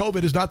COVID, but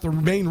COVID is not the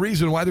main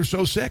reason why they're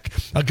so sick.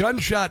 A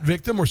gunshot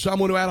victim or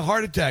someone who had a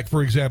heart attack,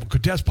 for example,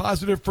 could test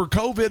positive for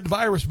COVID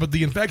virus, but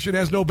the infection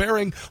has no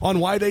bearing on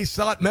why they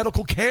sought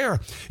medical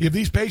care. If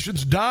these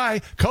patients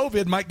die,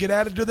 COVID might get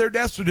added to their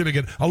death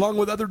certificate, along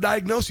with other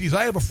diagnoses.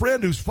 I have a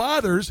friend whose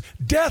father's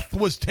death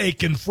was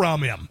taken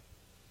from him.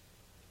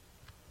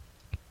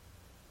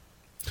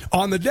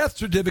 On the death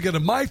certificate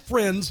of my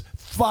friend's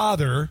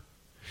father,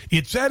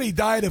 it said he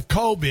died of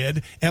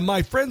COVID, and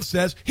my friend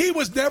says he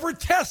was never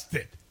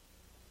tested.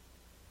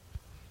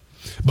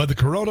 But the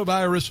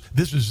coronavirus,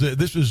 this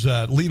is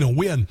Lena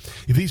Wynn.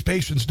 If these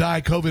patients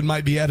die, COVID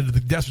might be added to the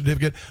death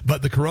certificate,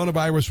 but the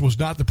coronavirus was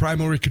not the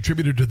primary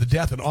contributor to the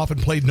death and often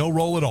played no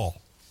role at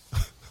all.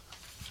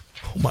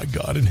 Oh, my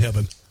God in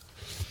heaven.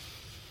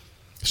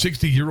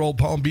 60-year-old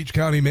Palm Beach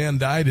County man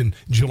died in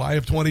July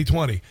of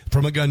 2020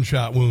 from a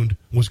gunshot wound,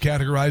 was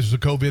categorized as a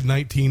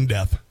COVID-19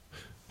 death.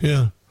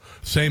 Yeah.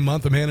 Same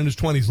month, a man in his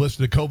 20s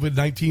listed a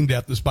COVID-19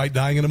 death despite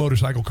dying in a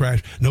motorcycle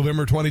crash.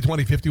 November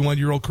 2020,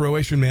 51-year-old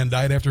Croatian man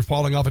died after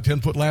falling off a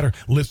 10-foot ladder,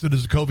 listed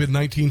as a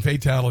COVID-19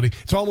 fatality.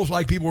 It's almost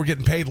like people were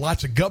getting paid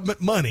lots of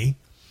government money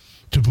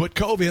to put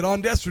COVID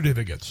on death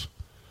certificates.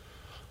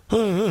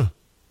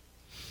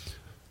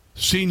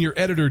 Senior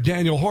editor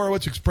Daniel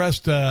Horowitz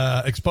exposed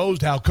how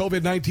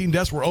COVID-19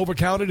 deaths were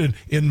overcounted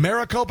in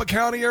Maricopa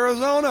County,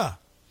 Arizona.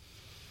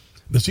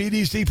 The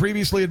CDC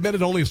previously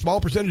admitted only a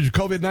small percentage of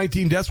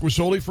COVID-19 deaths were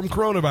solely from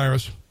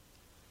coronavirus.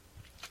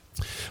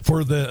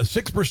 For the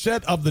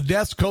 6% of the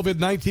deaths,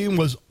 COVID-19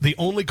 was the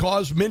only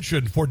cause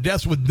mentioned. For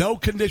deaths with no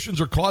conditions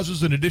or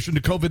causes in addition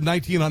to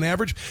COVID-19 on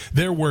average,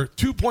 there were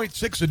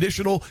 2.6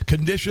 additional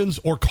conditions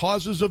or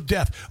causes of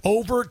death.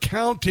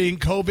 Overcounting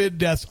COVID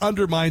deaths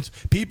undermines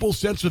people's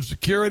sense of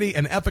security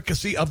and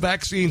efficacy of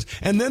vaccines.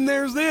 And then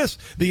there's this.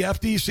 The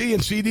FDC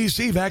and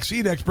CDC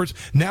vaccine experts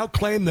now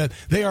claim that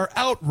they are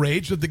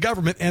outraged at the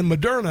government and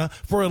Moderna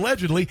for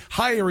allegedly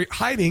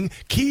hiding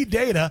key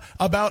data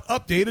about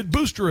updated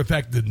booster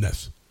effectiveness.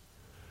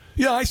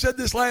 Yeah, I said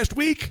this last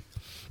week.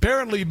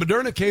 Apparently,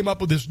 Moderna came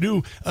up with this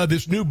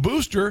new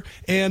booster,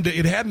 and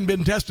it hadn't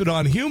been tested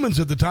on humans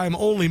at the time,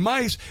 only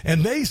mice,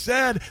 and they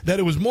said that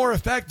it was more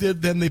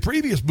effective than the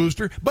previous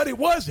booster, but it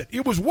wasn't.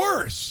 It was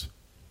worse.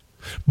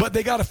 But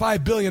they got a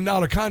 $5 billion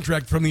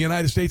contract from the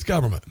United States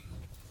government.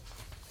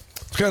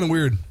 It's kind of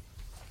weird.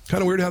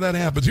 Kind of weird how that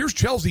happens. Here's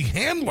Chelsea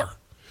Handler.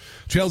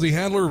 Chelsea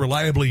Handler,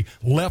 reliably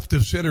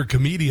left-of-center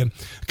comedian,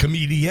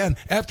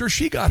 after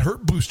she got her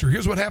booster.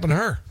 Here's what happened to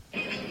her.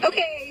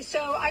 Okay,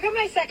 so I got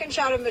my second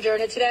shot of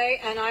Moderna today,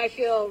 and I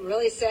feel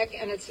really sick,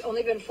 and it's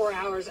only been 4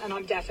 hours, and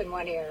I'm deaf in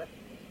one ear.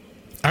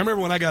 I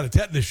remember when I got a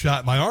tetanus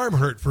shot, my arm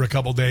hurt for a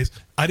couple days.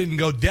 I didn't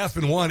go deaf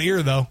in one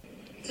ear, though.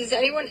 Did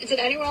anyone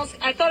else?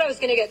 I thought I was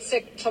going to get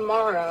sick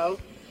tomorrow,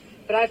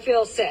 but I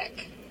feel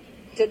sick.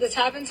 Did this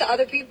happen to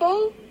other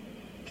people?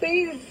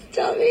 Please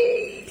tell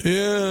me.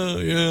 Yeah,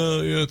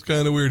 it's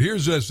kind of weird.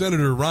 Here's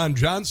Senator Ron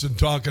Johnson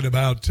talking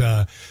about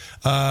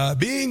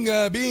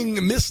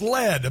being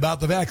misled about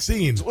the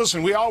vaccines.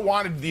 Listen, we all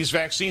wanted these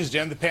vaccines to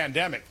end the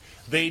pandemic.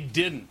 They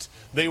didn't.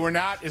 They were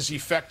not as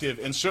effective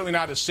and certainly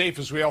not as safe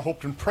as we all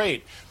hoped and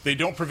prayed. They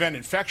don't prevent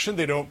infection.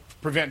 They don't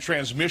prevent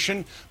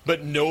transmission.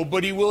 But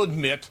nobody will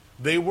admit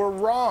they were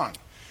wrong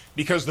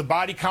because the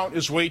body count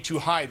is way too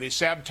high. They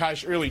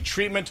sabotaged early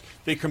treatment.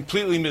 They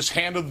completely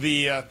mishandled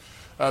the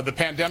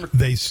pandemic.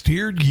 They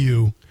steered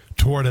you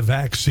toward a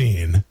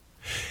vaccine,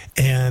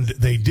 and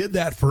they did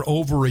that for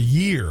over a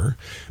year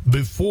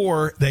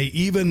before they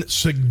even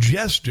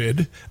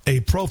suggested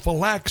a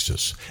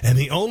prophylaxis. And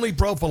the only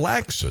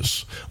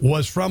prophylaxis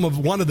was from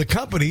one of the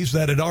companies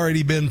that had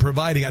already been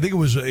providing. I think it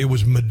was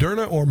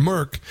Moderna or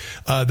Merck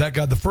that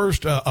got the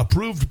first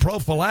approved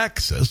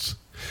prophylaxis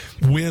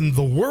when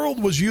the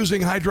world was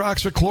using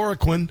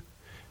hydroxychloroquine,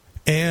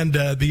 and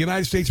the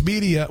United States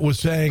media was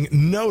saying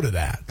no to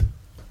that.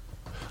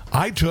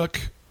 I took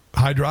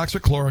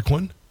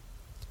hydroxychloroquine,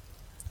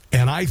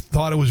 and I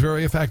thought it was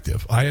very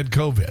effective. I had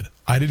COVID.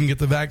 I didn't get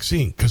the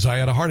vaccine because I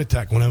had a heart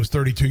attack when I was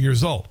 32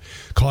 years old,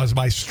 caused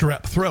by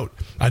strep throat.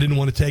 I didn't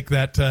want to take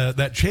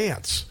that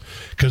chance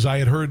because I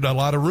had heard a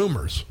lot of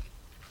rumors.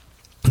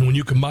 And when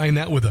you combine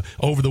that with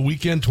over the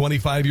weekend,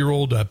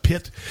 25-year-old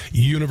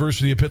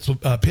University of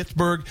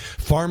Pittsburgh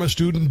pharma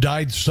student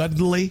died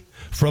suddenly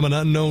from an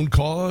unknown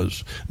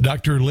cause.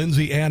 Dr.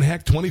 Lindsay Ann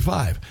Heck,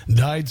 25,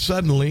 died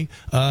suddenly.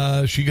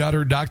 She got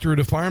her doctorate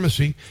of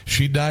pharmacy.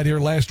 She died here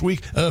last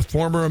week. A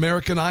former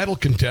American Idol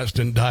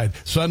contestant died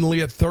suddenly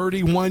at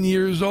 31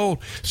 years old.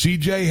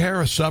 C.J.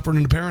 Harris suffered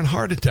an apparent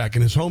heart attack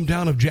in his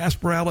hometown of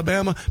Jasper,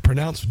 Alabama,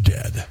 pronounced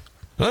dead.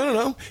 I don't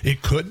know.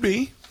 It could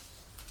be.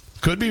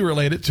 Could be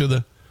related to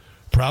the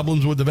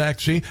problems with the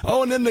vaccine.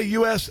 Oh, and then the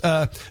U.S.,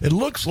 it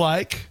looks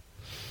like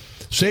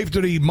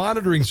safety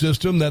monitoring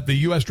system that the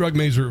U.S. drug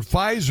maker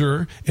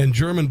Pfizer and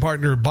German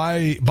partner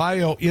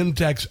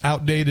BioNTech's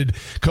outdated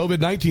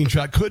COVID-19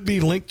 shot could be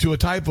linked to a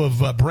type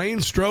of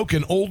brain stroke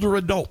in older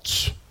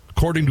adults,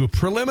 according to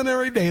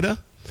preliminary data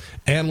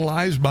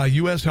analyzed by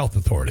U.S. health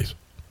authorities.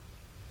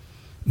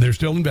 They're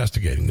still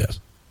investigating this.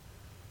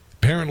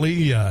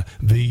 Apparently,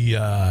 the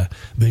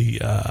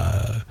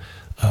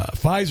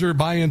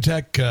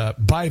Pfizer-BioNTech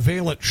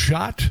bivalent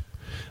shot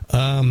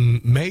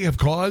may have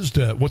caused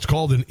what's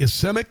called an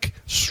ischemic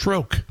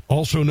stroke,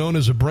 also known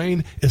as a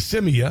brain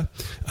ischemia,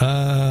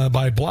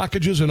 by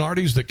blockages in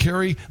arteries that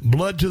carry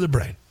blood to the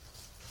brain.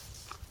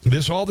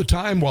 This all the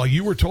time while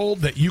you were told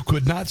that you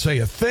could not say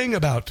a thing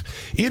about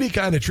any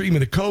kind of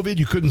treatment of COVID.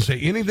 You couldn't say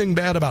anything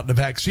bad about the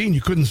vaccine.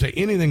 You couldn't say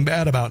anything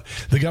bad about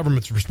the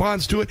government's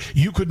response to it.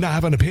 You could not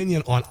have an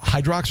opinion on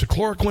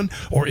hydroxychloroquine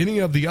or any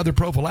of the other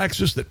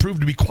prophylaxis that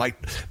proved to be quite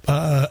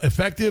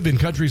effective in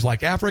countries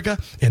like Africa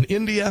and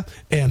India.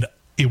 And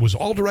it was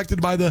all directed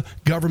by the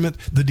government,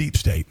 the deep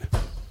state.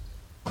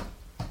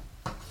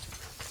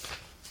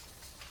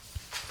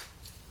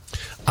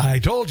 I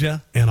told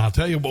you, and I'll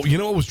tell you, you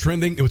know what was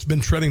trending? It's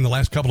been trending the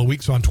last couple of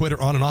weeks on Twitter,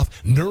 on and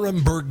off.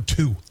 Nuremberg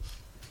 2.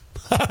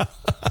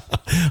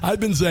 I've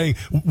been saying,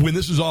 when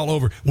this is all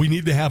over, we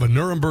need to have a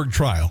Nuremberg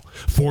trial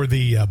for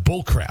the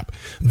bullcrap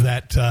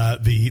that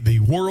the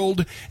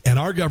world and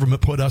our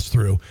government put us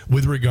through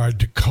with regard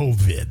to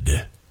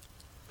COVID.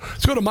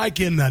 Let's go to Mike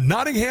in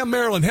Nottingham,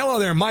 Maryland. Hello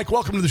there, Mike.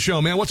 Welcome to the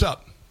show, man. What's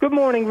up? Good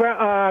morning.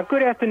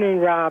 Good afternoon,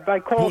 Rob. I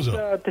called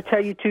to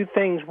tell you two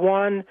things.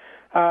 One,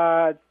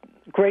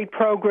 great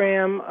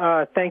program.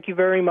 Thank you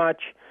very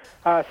much.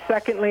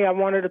 Secondly, I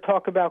wanted to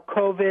talk about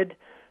COVID.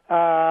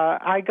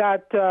 I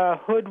got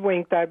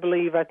hoodwinked, I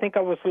believe. I think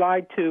I was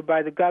lied to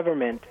by the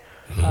government.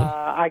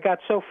 I got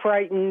so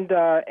frightened.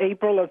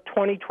 April of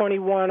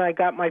 2021, I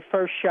got my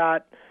first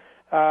shot.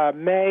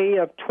 May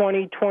of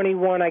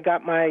 2021, I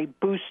got my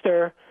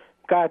booster.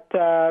 Got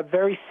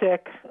very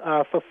sick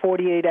for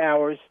 48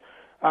 hours.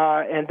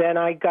 And then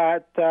I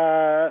got...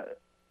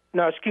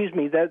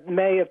 that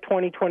May of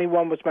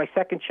 2021 was my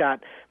second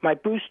shot. My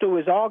booster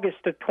was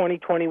August of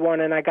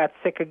 2021, and I got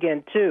sick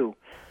again, too,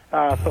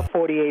 for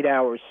 48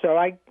 hours. So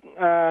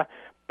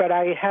but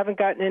I haven't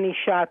gotten any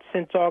shots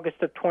since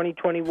August of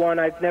 2021.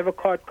 I've never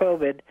caught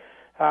COVID,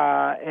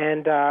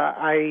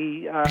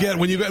 Again,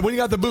 when you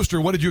got the booster,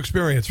 what did you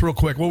experience? Real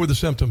quick, what were the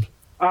symptoms?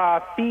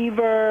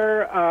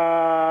 fever,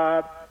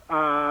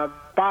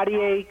 body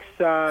aches.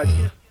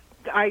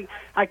 I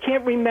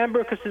can't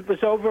remember because it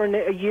was over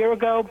a year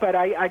ago, but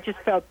I just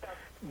felt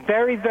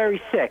very,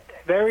 very sick.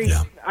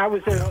 I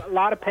was in a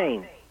lot of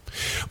pain.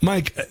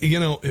 Mike,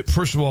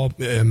 first of all,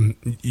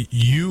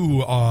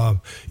 you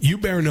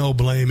bear no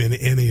blame in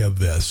any of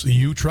this.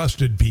 You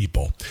trusted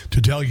people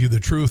to tell you the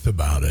truth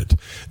about it.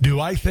 Do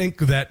I think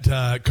that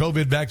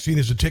COVID vaccine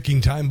is a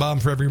ticking time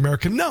bomb for every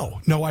American? No,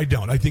 I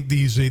don't. I think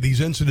these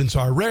incidents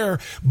are rare,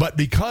 but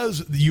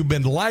because you've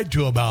been lied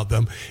to about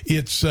them,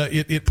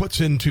 it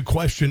puts into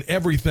question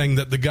everything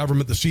that the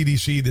government, the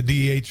CDC, the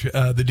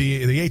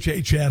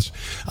HHS,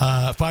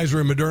 Pfizer,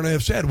 and Moderna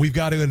have said. We've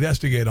got to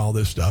investigate all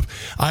this stuff.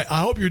 I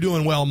hope you're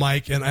doing well,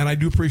 Mike, and I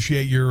do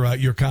appreciate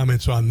your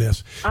comments on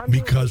this.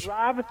 Because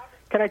Rob,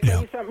 can I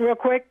tell you something real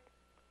quick?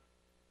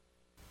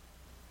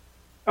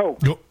 Oh,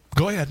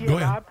 go ahead. Go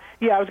ahead. Rob?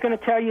 Yeah, I was going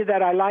to tell you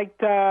that I liked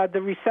the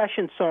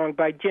Recession song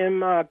by Jim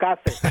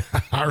Gossett.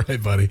 All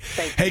right, buddy.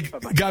 Hey,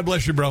 God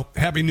bless you, bro.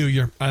 Happy New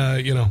Year.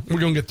 We're going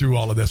to get through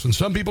all of this, and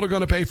some people are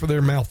going to pay for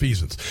their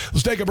malfeasance.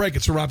 Let's take a break.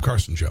 It's the Rob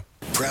Carson Show.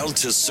 Proud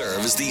to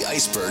serve as the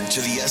iceberg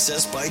to the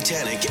SS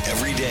Titanic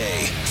every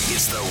day.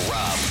 It's the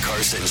Rob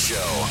Carson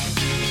Show.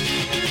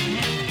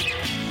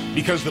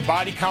 Because the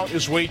body count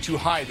is way too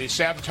high. They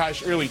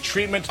sabotaged early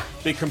treatment.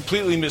 They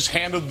completely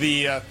mishandled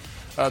the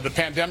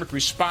pandemic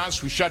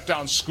response. We shut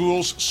down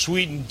schools.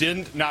 Sweden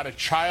didn't. Not a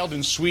child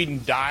in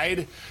Sweden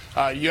died.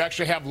 You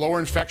actually have lower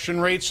infection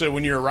rates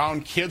when you're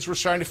around kids, we're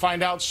starting to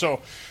find out.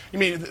 So,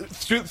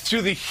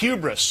 through the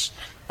hubris,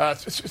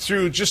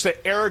 through just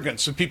the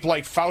arrogance of people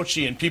like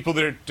Fauci and people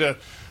that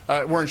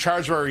were in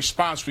charge of our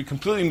response, we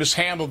completely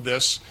mishandled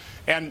this.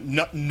 And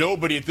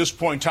nobody at this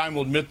point in time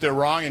will admit they're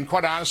wrong. And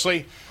quite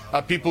honestly,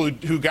 people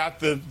who got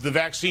the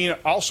vaccine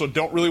also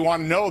don't really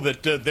want to know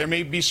that there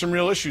may be some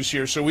real issues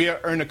here. So we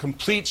are in a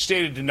complete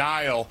state of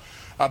denial.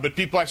 But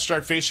people have to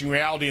start facing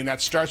reality, and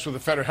that starts with the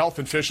federal health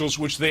officials,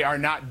 which they are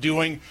not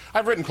doing.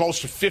 I've written close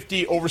to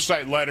 50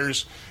 oversight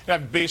letters, and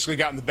I've basically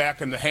gotten the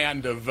back and the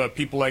hand of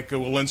people like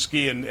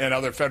Walensky and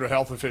other federal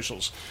health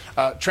officials.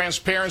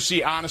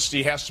 Transparency,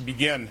 honesty has to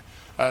begin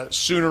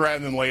sooner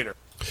rather than later.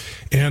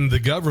 And the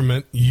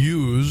government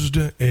used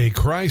a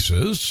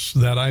crisis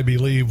that I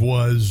believe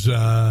was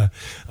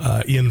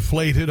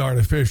inflated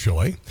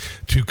artificially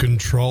to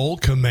control,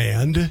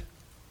 command,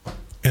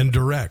 and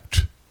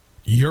direct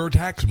your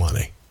tax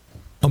money,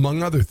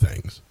 among other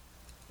things.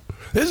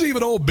 This is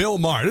even old Bill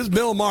Maher. This is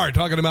Bill Maher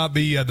talking about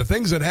the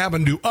things that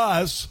happened to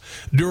us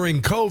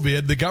during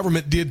COVID, the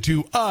government did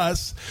to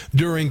us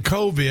during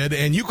COVID,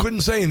 and you couldn't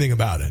say anything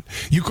about it.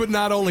 You could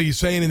not only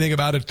say anything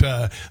about it,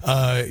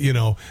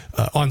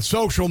 on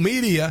social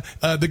media,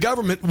 the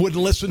government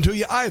wouldn't listen to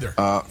you either.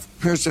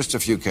 Here's just a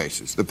few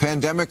cases. The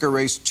pandemic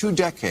erased 2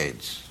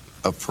 decades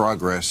of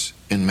progress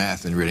in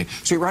math and reading.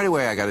 See, right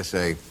away, I got to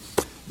say,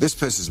 this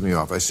pisses me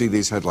off. I see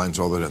these headlines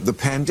all the time. The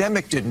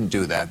pandemic didn't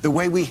do that. The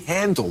way we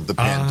handled the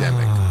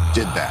pandemic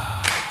did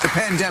that. The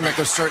pandemic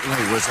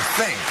certainly was a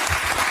thing.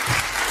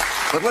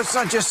 But let's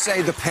not just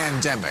say the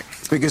pandemic,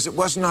 because it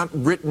was not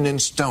written in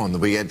stone that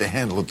we had to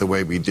handle it the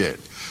way we did.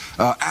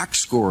 ACT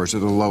scores are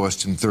the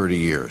lowest in 30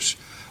 years.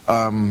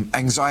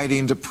 Anxiety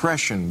and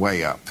depression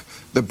way up.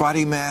 The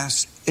body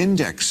mass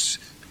index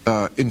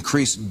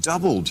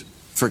doubled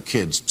for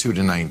kids 2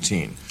 to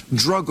 19.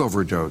 Drug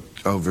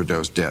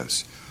overdose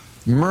deaths.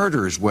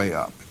 Murders way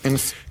up.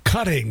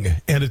 Cutting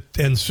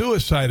and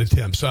suicide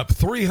attempts up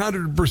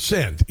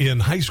 300% in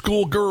high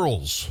school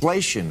girls.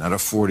 Inflation at a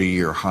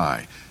 40-year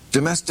high.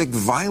 Domestic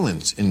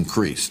violence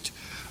increased.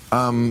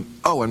 And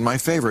my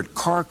favorite,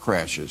 car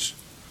crashes.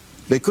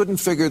 They couldn't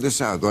figure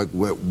this out. Like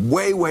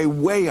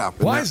way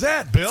up. Why is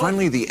that, Bill?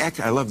 Finally,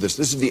 I love this.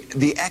 This is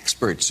the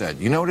expert said.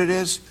 You know what it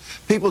is?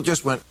 People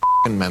just went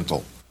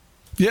mental.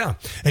 Yeah.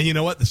 And you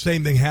know what? The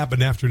same thing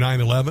happened after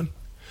 9/11.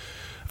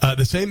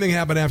 The same thing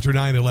happened after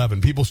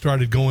 9/11. People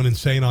started going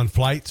insane on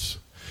flights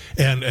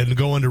and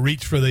going to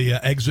reach for the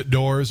exit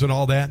doors and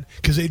all that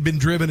because they'd been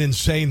driven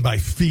insane by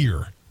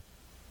fear.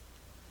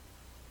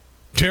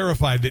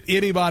 Terrified that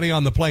anybody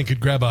on the plane could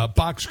grab a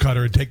box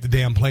cutter and take the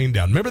damn plane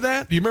down. Remember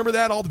that? Do you remember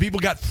that? All the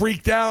people got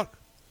freaked out?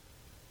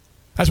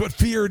 That's what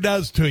fear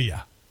does to you.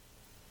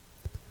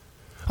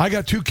 I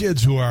got 2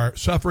 kids who are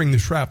suffering the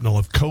shrapnel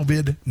of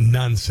COVID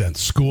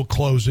nonsense. School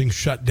closing,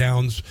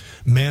 shutdowns,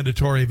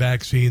 mandatory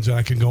vaccines, and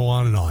I can go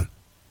on and on.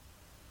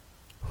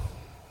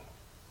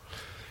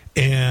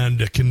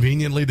 And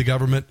conveniently, the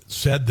government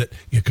said that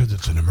because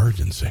it's an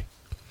emergency,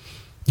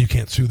 you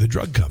can't sue the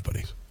drug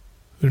companies.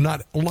 They're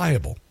not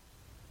liable.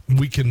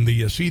 The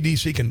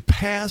CDC can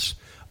pass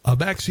a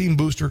vaccine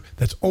booster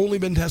that's only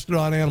been tested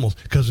on animals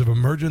because of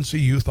emergency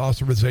use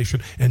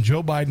authorization, and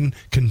Joe Biden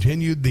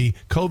continued the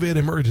COVID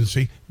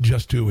emergency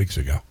just 2 weeks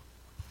ago.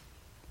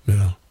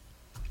 Yeah.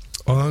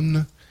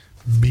 Unbelievable.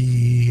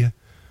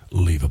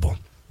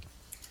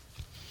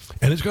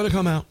 And it's going to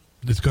come out.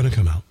 It's going to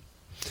come out.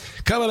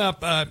 Coming up,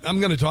 I'm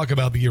going to talk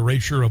about the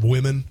erasure of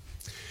women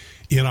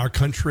in our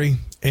country,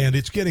 and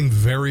it's getting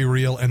very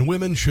real, and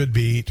women should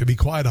be, to be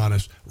quite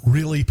honest,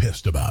 really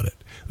pissed about it.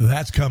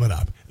 That's coming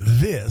up.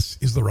 This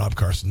is the Rob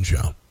Carson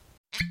Show.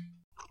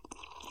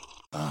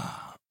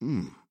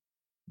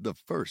 The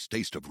first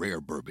taste of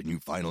rare bourbon you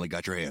finally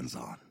got your hands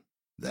on.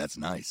 That's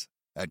nice.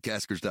 At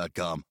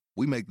Caskers.com,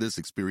 we make this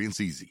experience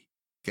easy.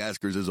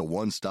 Caskers is a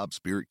one-stop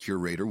spirit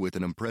curator with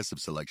an impressive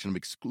selection of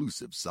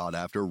exclusive,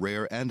 sought-after,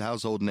 rare, and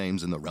household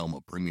names in the realm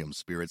of premium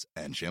spirits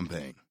and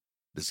champagne.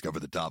 Discover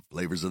the top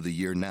flavors of the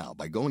year now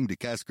by going to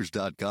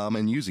Caskers.com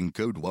and using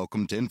code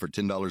WELCOME10 for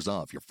 $10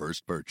 off your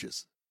first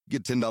purchase.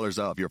 Get $10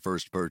 off your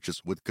first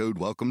purchase with code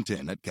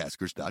WELCOME10 at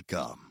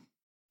Caskers.com.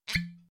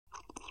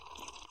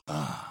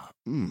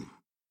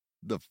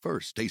 The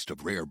first taste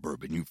of rare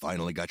bourbon you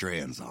finally got your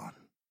hands on.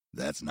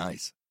 That's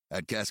nice.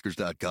 At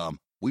Caskers.com,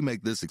 we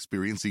make this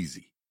experience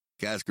easy.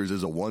 Caskers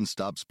is a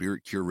one-stop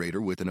spirit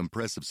curator with an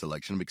impressive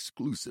selection of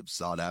exclusive,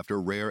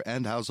 sought-after, rare,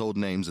 and household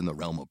names in the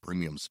realm of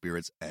premium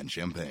spirits and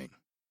champagne.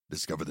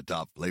 Discover the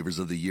top flavors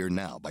of the year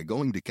now by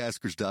going to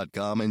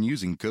Caskers.com and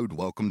using code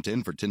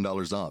WELCOME10 for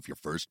 $10 off your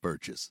first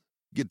purchase.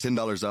 Get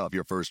 $10 off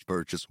your first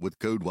purchase with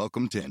code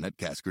WELCOME10 at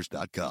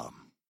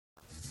Caskers.com.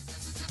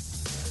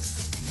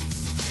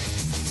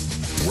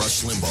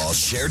 Rush Limbaugh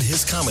shared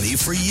his comedy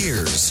for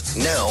years.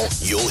 Now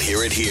you'll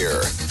hear it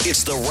here.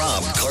 It's the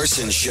Rob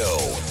Carson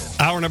Show.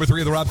 Hour number 3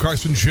 of the Rob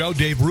Carson Show.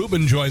 Dave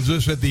Rubin joins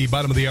us at the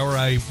bottom of the hour.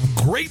 I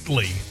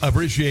greatly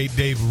appreciate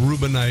Dave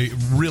Rubin. I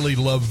really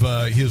love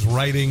his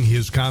writing,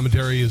 his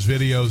commentary, his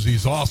videos.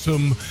 He's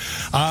awesome.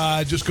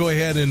 Just go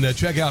ahead and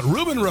check out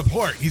Rubin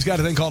Report. He's got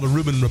a thing called a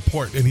Rubin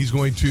Report, and he's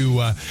going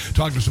to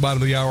talk to us about the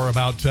bottom of the hour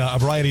about a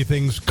variety of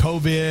things.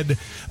 COVID,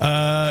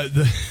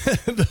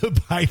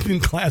 the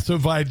Biden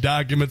classified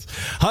documents,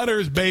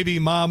 Hunter's baby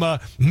mama,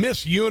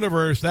 Miss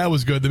Universe. That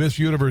was good. The Miss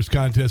Universe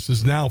contest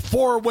is now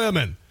for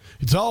women.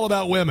 It's all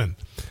about women.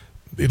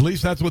 At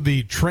least that's what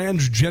the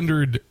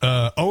transgendered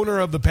owner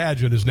of the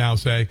pageant is now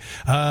saying.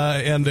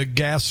 And the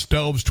gas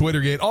stoves,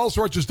 Twittergate, all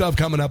sorts of stuff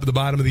coming up at the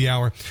bottom of the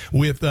hour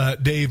with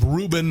Dave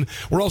Rubin.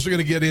 We're also going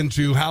to get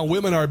into how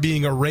women are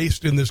being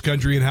erased in this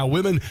country and how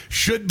women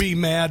should be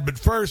mad. But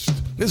first,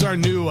 this is our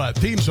new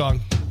theme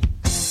song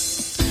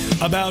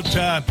about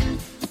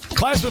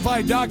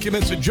classified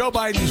documents at Joe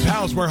Biden's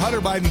house where Hunter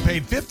Biden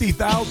paid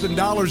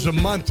 $50,000 a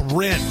month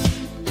rent.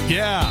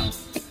 Yeah.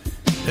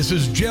 This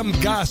is Jim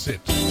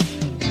Gossett.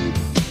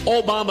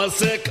 Obama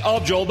sick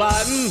of Joe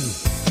Biden.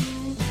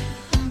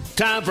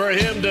 Time for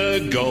him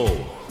to go.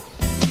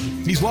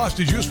 He's lost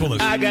his usefulness.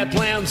 I got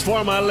plans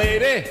for my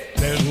lady.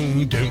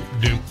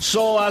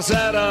 So I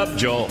set up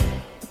Joe.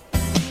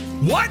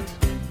 What?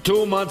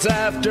 2 months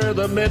after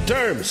the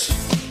midterms,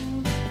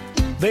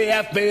 the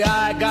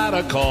FBI got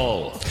a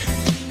call.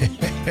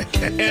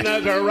 In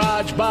a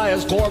garage by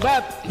his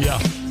Corvette. Yeah.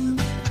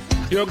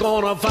 You're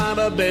gonna find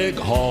a big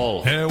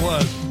haul. It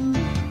was.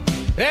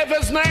 If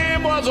his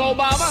name was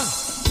Obama,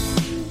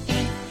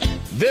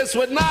 this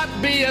would not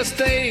be a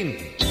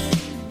stain.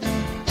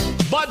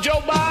 But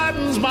Joe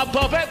Biden's my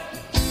puppet,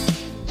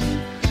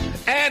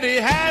 and he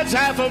has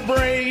half a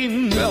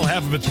brain. Well,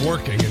 half of it's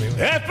working anyway.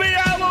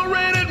 FBI will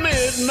raid at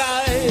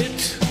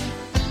midnight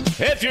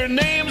if your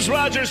name's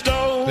Roger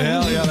Stone.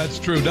 Well, yeah, that's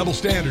true. Double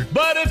standard.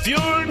 But if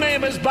your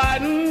name is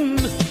Biden,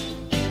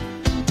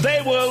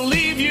 they will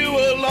leave you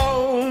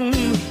alone.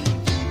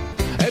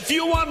 If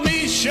you want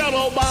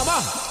Michelle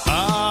Obama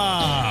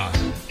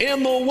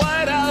in the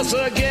White House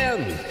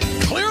again,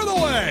 clear the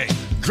way.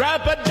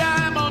 Drop a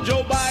dime on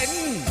Joe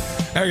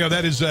Biden. There you go.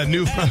 That is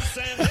new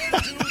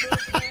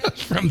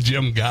from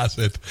Jim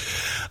Gossett.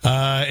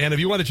 And if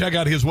you want to check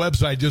out his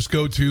website, just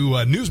go to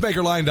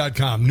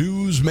newsmakerline.com.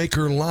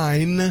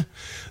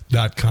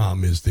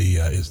 Newsmakerline.com is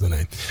the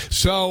name.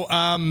 So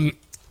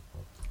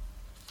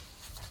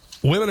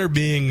women are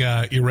being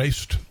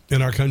erased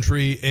in our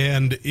country,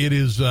 and it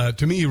is,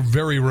 to me,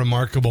 very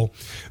remarkable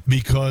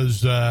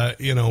because,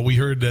 we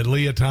heard that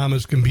Leah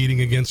Thomas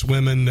competing against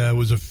women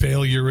was a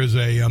failure as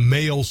a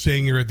male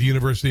singer at the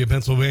University of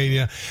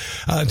Pennsylvania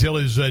until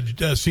his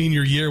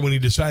senior year when he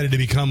decided to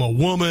become a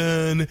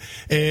woman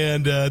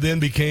and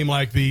then became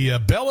like the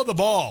belle of the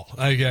ball.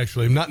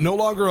 Actually, no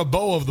longer a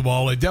beau of the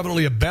ball,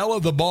 definitely a belle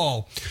of the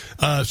ball.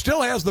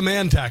 Still has the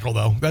man tackle,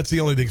 though. That's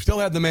the only thing. Still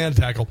had the man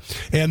tackle.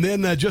 And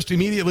then just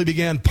immediately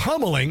began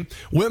pummeling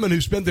women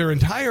who spent their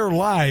entire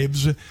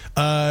lives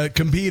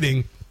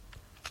competing,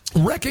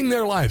 wrecking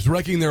their lives,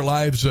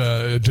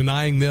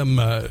 denying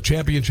them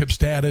championship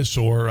status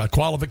or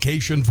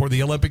qualification for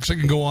the Olympics. I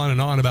can go on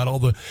and on about all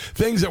the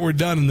things that were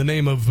done in the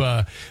name of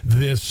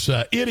this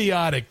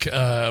idiotic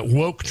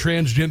woke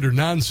transgender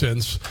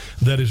nonsense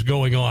that is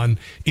going on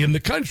in the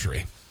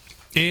country.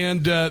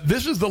 And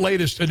this is the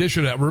latest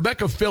edition of that.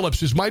 Rebecca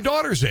Phillips is my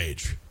daughter's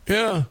age.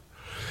 Yeah.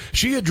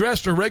 She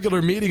addressed a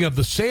regular meeting of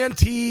the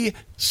Santee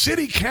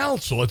City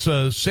Council. It's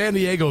a San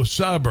Diego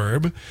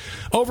suburb,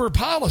 over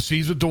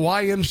policies at the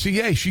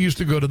YMCA. She used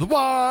to go to the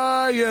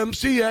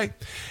YMCA,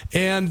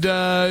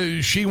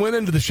 and she went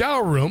into the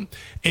shower room,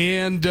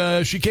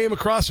 and she came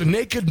across a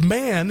naked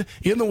man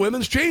in the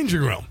women's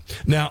changing room.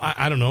 Now,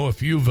 I don't know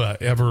if you've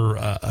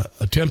ever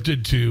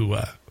attempted to...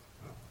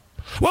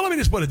 well, let me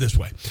just put it this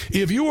way.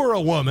 If you were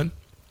a woman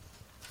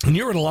and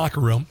you're in a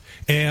locker room,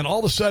 and all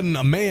of a sudden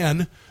a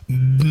man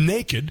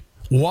naked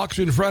walks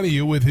in front of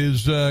you with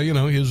his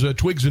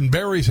twigs and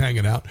berries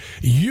hanging out,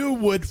 you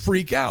would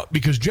freak out,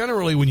 because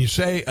generally when you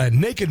say a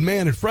naked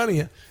man in front of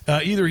you,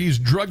 either he's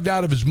drugged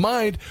out of his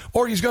mind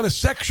or he's going to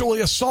sexually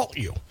assault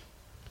you.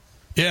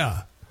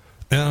 Yeah.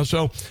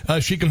 So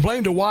she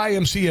complained to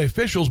YMCA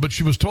officials, but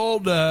she was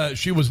told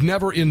she was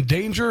never in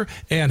danger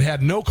and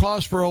had no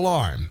cause for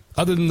alarm,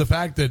 other than the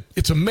fact that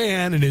it's a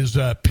man and his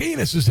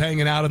penis is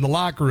hanging out in the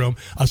locker room,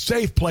 a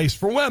safe place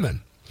for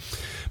women.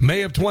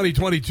 May of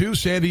 2022,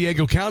 San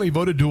Diego County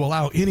voted to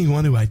allow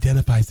anyone who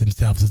identifies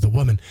themselves as a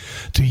woman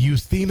to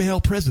use female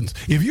prisons.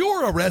 If you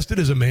were arrested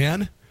as a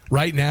man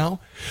right now,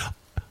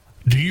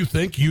 do you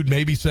think you'd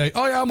maybe say,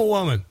 oh, yeah, I'm a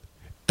woman,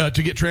 to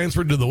get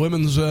transferred to the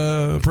women's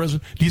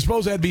prison? Do you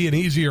suppose that'd be an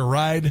easier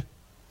ride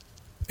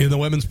in the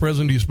women's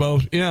prison, do you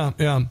suppose?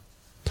 Yeah.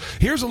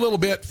 Here's a little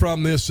bit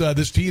from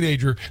this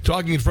teenager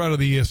talking in front of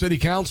the city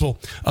council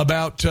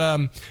about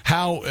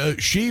how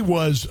she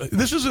was...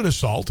 This is an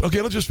assault.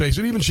 Okay, let's just face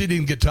it. Even she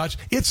didn't get touched.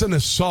 It's an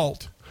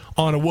assault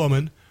on a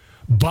woman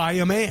by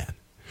a man.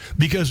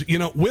 Because,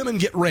 women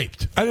get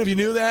raped. I don't know if you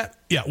knew that.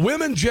 Yeah,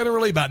 women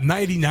generally, about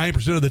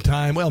 99% of the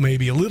time, well,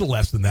 maybe a little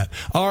less than that,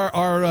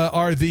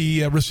 are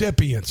the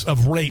recipients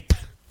of rape.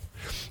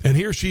 And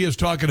here she is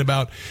talking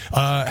about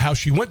how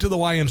she went to the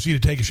YMCA to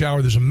take a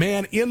shower. There's a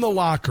man in the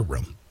locker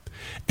room.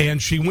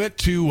 And she went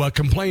to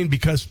complain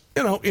because,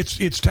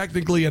 it's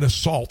technically an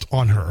assault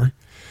on her.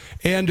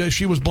 And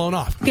she was blown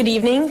off. Good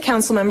evening,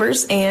 council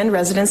members and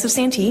residents of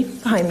Santee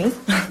behind me.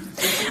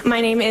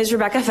 My name is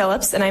Rebecca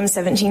Phillips, and I'm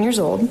 17 years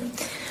old.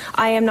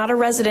 I am not a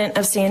resident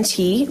of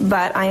Santee,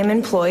 but I am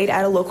employed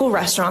at a local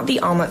restaurant, the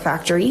Omelet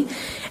Factory,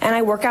 and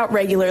I work out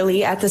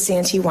regularly at the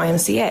Santee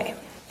YMCA.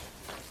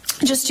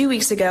 Just 2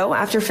 weeks ago,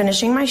 after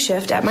finishing my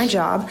shift at my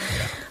job,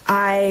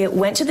 I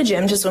went to the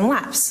gym to swim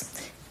laps.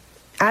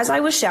 As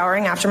I was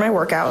showering after my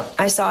workout,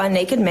 I saw a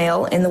naked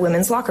male in the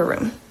women's locker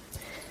room.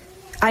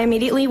 I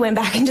immediately went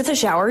back into the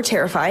shower,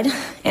 terrified,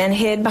 and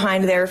hid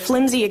behind their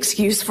flimsy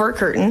excuse for a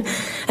curtain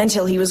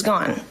until he was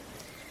gone.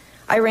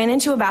 I ran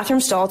into a bathroom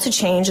stall to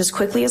change as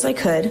quickly as I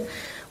could,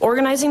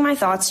 organizing my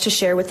thoughts to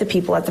share with the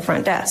people at the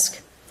front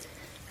desk.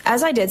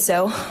 As I did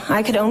so,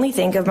 I could only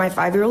think of my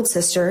 5-year-old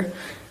sister,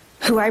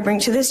 who I bring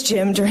to this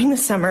gym during the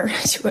summer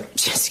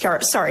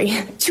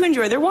to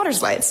enjoy their water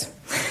slides.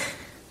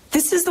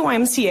 This is the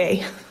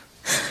YMCA,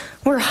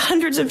 where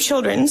hundreds of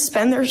children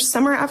spend their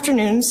summer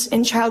afternoons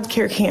in child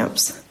care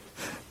camps.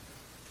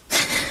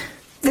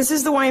 This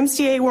is the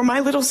YMCA where my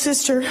little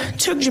sister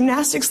took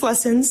gymnastics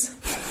lessons.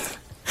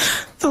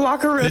 The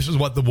locker room. This is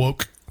what the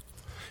woke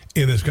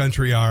in this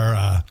country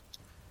are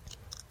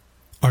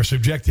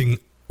subjecting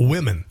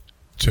women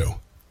to.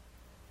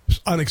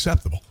 It's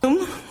unacceptable.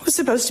 Was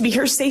supposed to be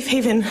her safe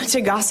haven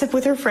to gossip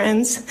with her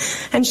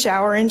friends and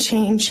shower and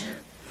change.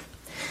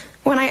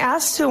 When I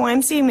asked the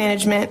YMCA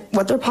management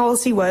what their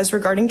policy was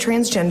regarding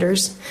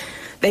transgenders,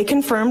 they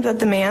confirmed that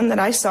the man that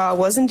I saw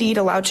was indeed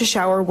allowed to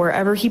shower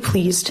wherever he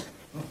pleased.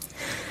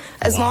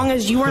 As long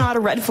as you are not a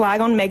red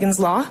flag on Megan's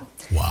Law,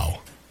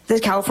 the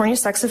California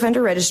Sex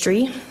Offender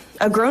Registry,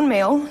 a grown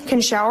male can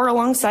shower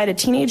alongside a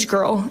teenage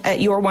girl at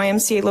your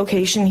YMCA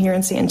location here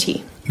in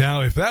Santee.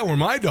 Now, if that were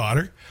my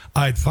daughter,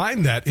 I'd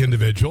find that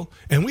individual,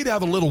 and we'd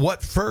have a little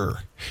what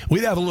for.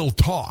 We'd have a little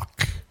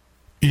talk.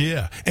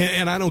 Yeah,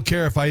 and I don't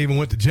care if I even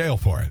went to jail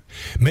for it.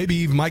 Maybe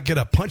even might get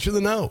a punch in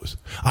the nose.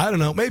 I don't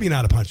know, maybe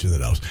not a punch in the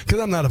nose, because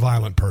I'm not a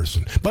violent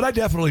person. But I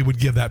definitely would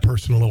give that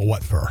person a little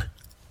what for.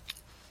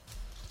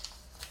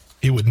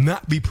 It would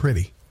not be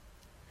pretty.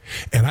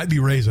 And I'd be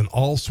raising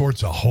all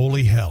sorts of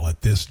holy hell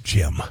at this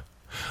gym.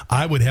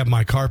 I would have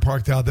my car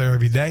parked out there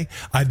every day.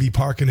 I'd be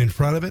parking in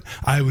front of it.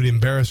 I would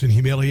embarrass and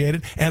humiliate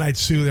it, and I'd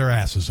sue their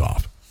asses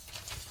off.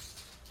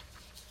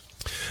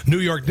 New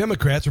York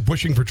Democrats are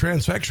pushing for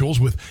transsexuals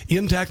with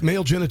intact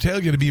male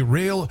genitalia to be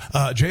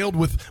jailed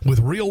with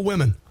real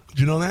women. Did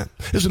you know that?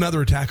 This is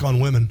another attack on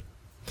women.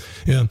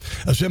 Yeah.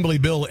 Assembly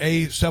Bill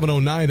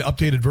A709,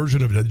 updated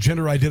version of the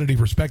Gender Identity,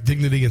 Respect,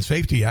 Dignity, and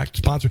Safety Act,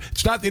 sponsored.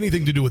 It's not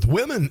anything to do with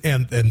women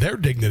and their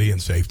dignity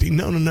and safety.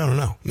 No.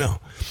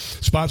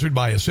 Sponsored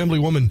by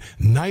Assemblywoman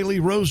Niley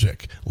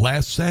Rosick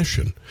last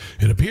session.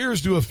 It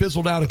appears to have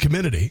fizzled out in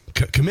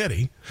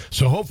committee,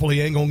 so hopefully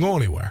it ain't going to go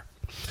anywhere.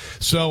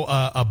 So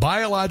a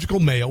biological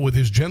male with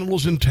his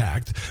genitals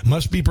intact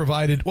must be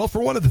provided, well, for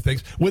one of the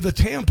things, with a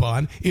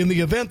tampon in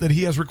the event that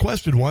he has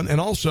requested one and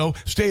also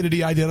stated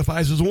he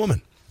identifies as a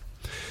woman.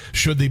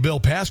 Should the bill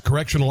pass,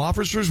 correctional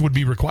officers would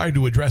be required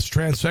to address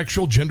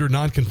transsexual, gender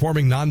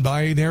nonconforming,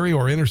 non-binary,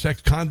 or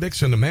intersex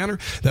convicts in a manner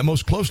that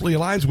most closely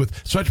aligns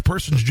with such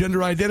person's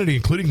gender identity,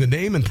 including the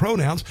name and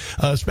pronouns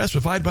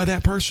specified by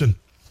that person.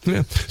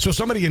 Yeah. So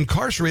somebody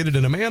incarcerated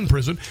in a man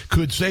prison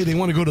could say they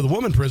want to go to the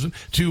woman prison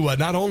to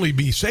not only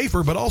be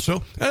safer, but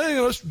also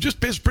just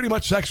pretty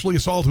much sexually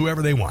assault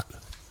whoever they want.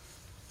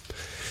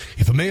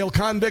 If a male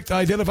convict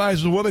identifies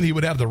as a woman, he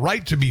would have the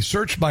right to be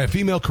searched by a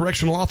female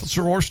correctional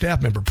officer or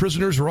staff member.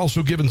 Prisoners are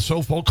also given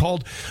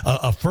so-called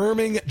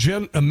affirming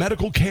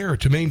medical care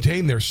to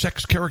maintain their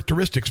sex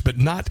characteristics, but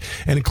not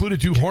and included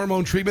to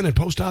hormone treatment and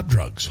post-op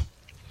drugs.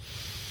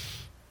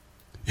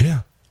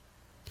 Yeah.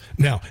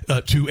 Now,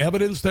 to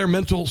evidence their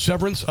mental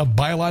severance of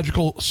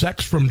biological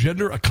sex from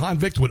gender, a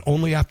convict would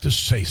only have to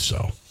say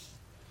so.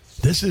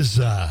 This is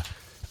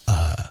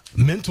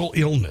mental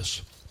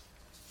illness.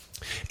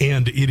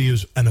 And it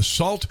is an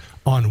assault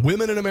on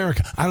women in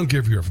America. I don't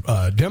care if you're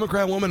a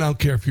Democrat woman. I don't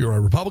care if you're a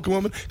Republican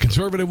woman,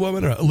 conservative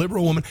woman, or a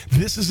liberal woman.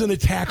 This is an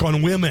attack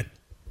on women.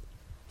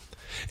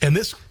 And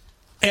this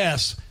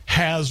S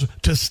has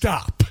to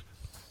stop.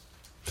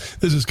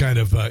 This is kind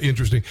of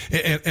interesting.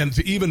 And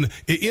to even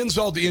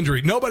insult to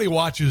injury, nobody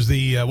watches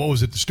the,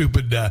 the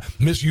stupid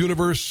Miss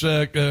Universe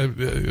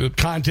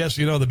contest,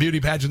 the beauty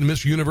pageant, the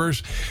Miss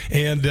Universe.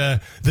 And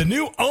the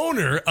new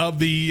owner of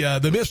the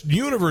Miss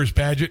Universe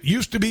pageant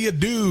used to be a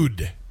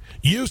dude.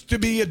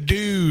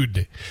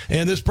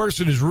 And this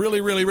person is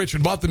really, really rich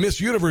and bought the Miss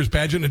Universe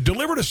pageant and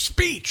delivered a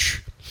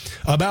speech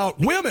about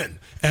women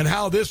and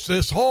how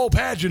this whole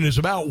pageant is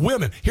about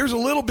women. Here's a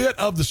little bit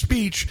of the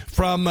speech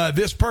from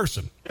this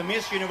person. The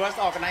Miss Universe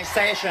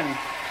organization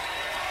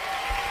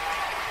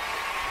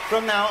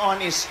from now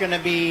on is going to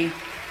be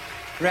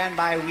ran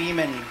by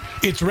women.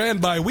 It's ran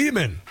by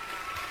women.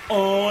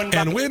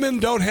 And women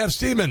don't have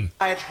semen.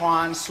 By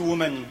trans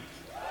women.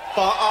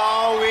 For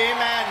all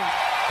women.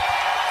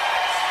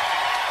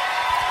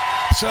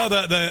 So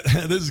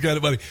this is kind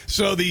of funny.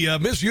 So the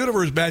Miss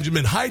Universe pageant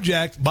been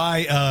hijacked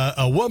by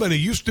a woman who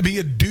used to be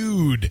a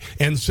dude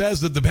and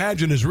says that the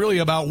pageant is really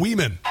about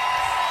women,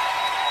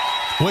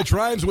 which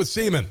rhymes with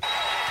semen.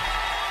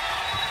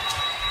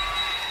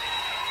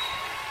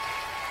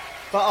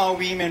 For all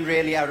women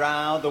really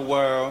around the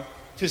world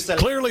to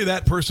clearly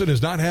that person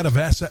has not had a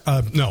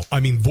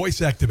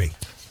voiceectomy.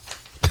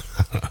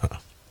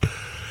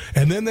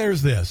 And then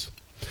there's this.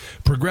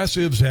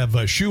 Progressives have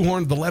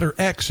shoehorned the letter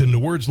X into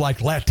words like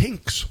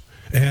Latinx,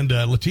 and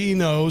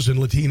Latinos and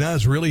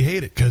Latinas really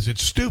hate it because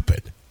it's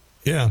stupid.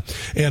 Yeah,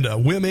 and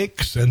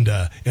Wimix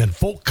and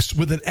folks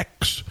with an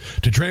X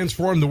to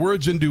transform the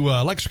words into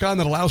a lexicon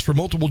that allows for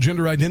multiple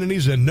gender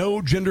identities and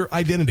no gender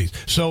identities.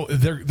 So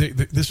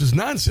this is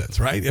nonsense,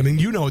 right? I mean,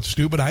 it's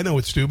stupid. I know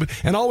it's stupid.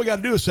 And all we got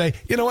to do is say,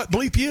 you know what,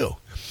 bleep you.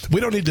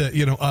 We don't need to,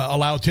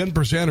 allow 10%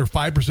 or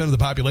 5% of the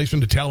population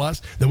to tell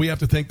us that we have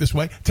to think this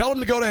way. Tell them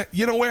to go to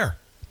where.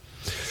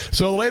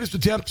 So the latest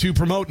attempt to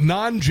promote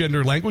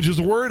non-gender language is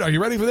a word. Are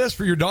you ready for this?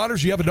 For your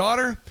daughters? You have a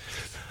daughter?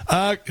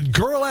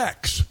 Girl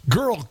X.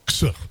 Girls.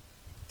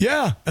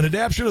 Yeah, an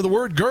adaptation of the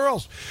word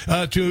girls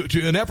to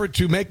an effort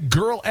to make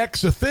Girl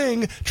X a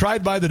thing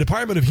tried by the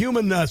Department of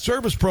Human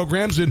Service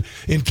Programs in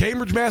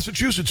Cambridge,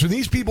 Massachusetts. And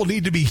these people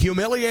need to be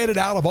humiliated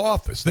out of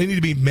office. They need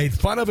to be made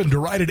fun of and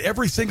derided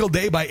every single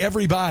day by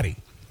everybody.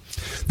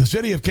 The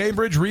city of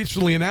Cambridge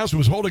recently announced it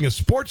was holding a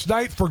sports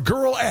night for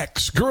Girl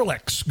X.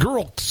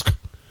 Girls.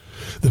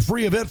 The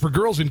free event for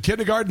girls in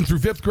kindergarten through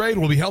 5th grade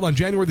will be held on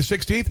January the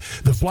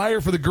 16th. The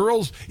flyer for the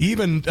girls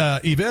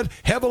event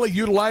heavily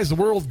utilized the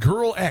word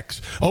Girl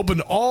X, open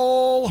to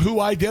all who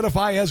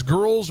identify as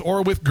girls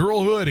or with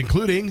girlhood,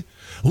 including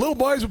little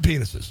boys with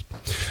penises.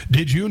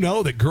 Did you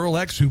know that Girl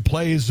X who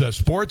plays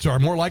sports are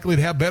more likely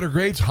to have better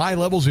grades, high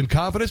levels in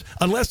confidence,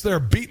 unless they're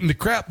beaten to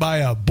crap by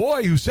a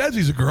boy who says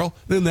he's a girl?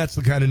 Then that's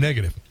the kind of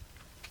negative.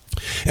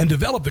 And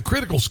develop the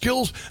critical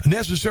skills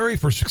necessary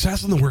for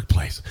success in the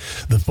workplace.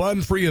 The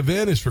fun free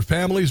event is for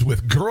families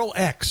with Girl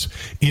X.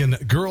 In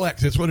Girl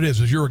X, that's what it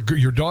is your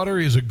daughter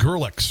is a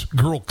Girl X.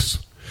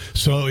 Girls.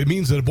 So it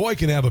means that a boy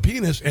can have a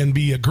penis and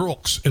be a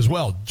girls as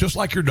well, just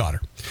like your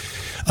daughter.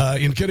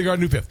 In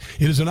kindergarten through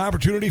 5th. It is an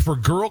opportunity for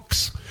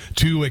girls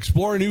to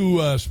explore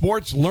new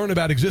sports, learn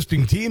about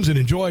existing teams, and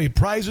enjoy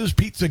prizes,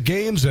 pizza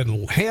games,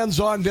 and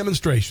hands-on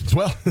demonstrations.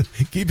 Well,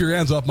 keep your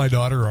hands off my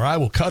daughter or I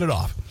will cut it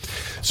off.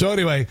 So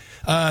anyway,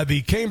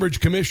 the Cambridge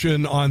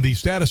Commission on the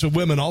Status of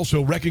Women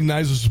also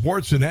recognizes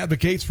sports and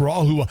advocates for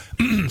all who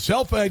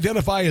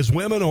self-identify as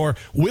women or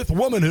with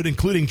womanhood,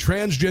 including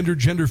transgender,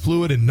 gender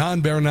fluid, and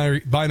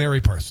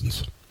non-binary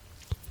persons.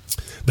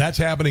 That's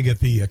happening at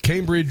the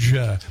Cambridge,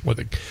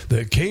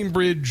 the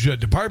Cambridge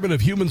Department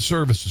of Human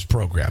Services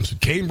Programs in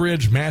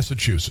Cambridge,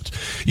 Massachusetts.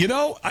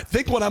 I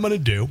think what I'm going to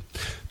do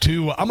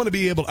I'm going to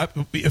be able,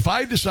 if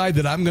I decide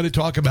that I'm going to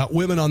talk about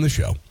women on the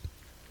show,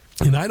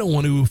 and I don't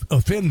want to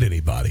offend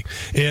anybody.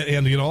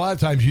 And a lot of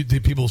times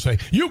people say,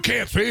 you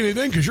can't say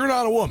anything because you're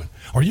not a woman.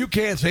 Or you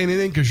can't say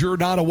anything because you're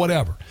not a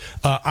whatever.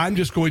 I'm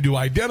just going to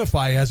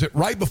identify as it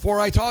right before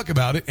I talk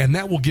about it, and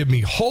that will give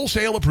me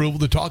wholesale approval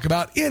to talk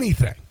about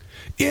anything.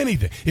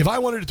 Anything. If I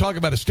wanted to talk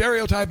about a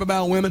stereotype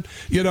about women,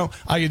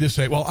 I could just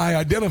say, well, I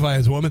identify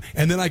as a woman,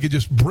 and then I could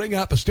just bring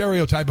up a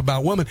stereotype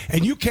about women,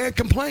 and you can't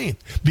complain,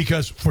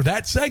 because for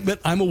that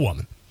segment, I'm a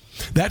woman.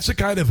 That's the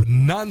kind of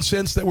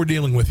nonsense that we're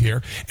dealing with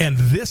here, and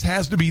this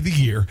has to be the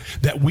year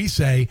that we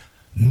say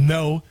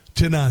no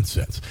to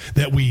nonsense,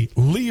 that we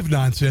leave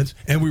nonsense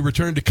and we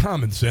return to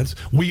common sense.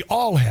 We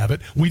all have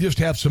it. We just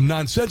have some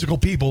nonsensical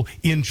people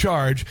in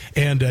charge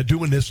and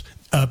doing this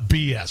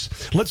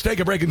BS. Let's take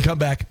a break and come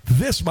back.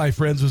 This, my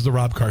friends, is the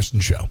Rob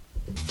Carson Show.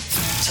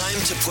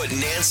 Time to put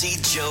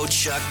Nancy, Joe,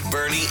 Chuck,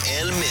 Bernie,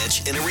 and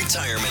Mitch in a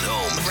retirement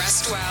home.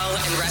 Rest well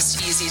and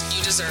rest easy.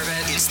 You deserve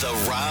it. It's the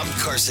Rob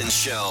Carson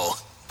Show.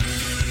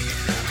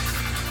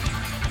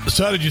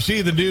 So did you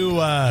see the new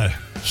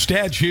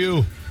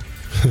statue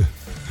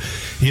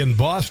in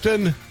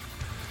Boston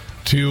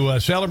to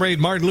celebrate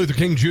Martin Luther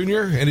King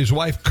Jr. and his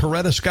wife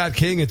Coretta Scott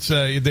King? It's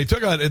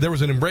there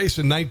was an embrace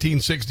in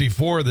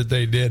 1964 that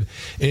they did,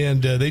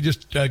 and they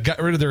just got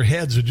rid of their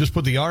heads and just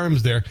put the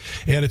arms there.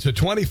 And it's a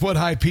 20-foot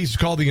high piece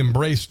called The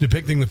Embrace,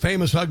 depicting the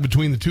famous hug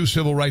between the two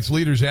civil rights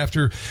leaders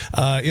after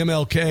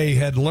MLK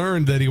had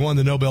learned that he won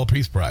the Nobel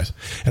Peace Prize.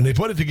 And they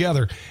put it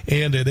together,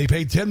 and they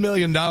paid $10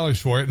 million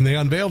for it, and they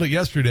unveiled it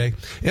yesterday.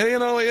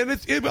 And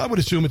I would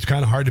assume it's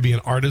kind of hard to be an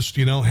artist.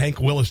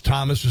 Hank Willis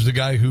Thomas is the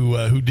guy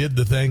who did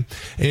the thing.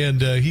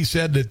 And he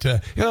said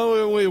that,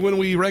 when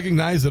we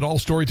recognize that all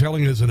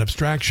storytelling is an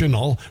abstraction,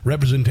 all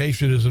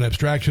representation is an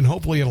abstraction,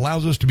 hopefully it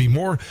allows us to be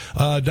more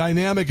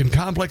dynamic and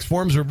complex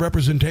forms of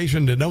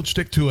representation that don't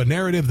stick to a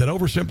narrative that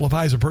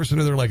oversimplifies a person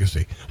or their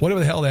legacy. Whatever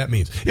the hell that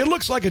means. It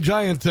looks like a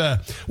giant,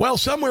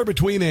 somewhere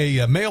between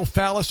a male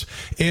phallus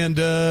and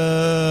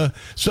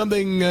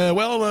something,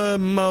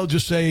 I'll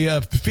just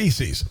say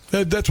feces.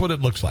 That's what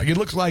it looks like. It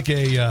looks like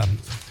a...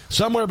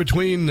 somewhere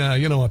between,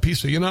 a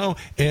piece of,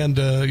 and,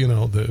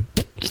 the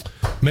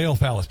male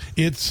phallus.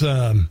 It's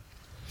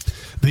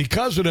the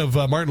cousin of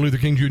Martin Luther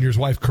King Jr.'s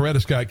wife,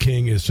 Coretta Scott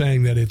King, is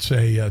saying that it's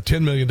a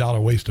 $10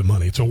 million waste of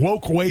money. It's a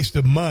woke waste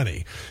of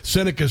money.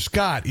 Seneca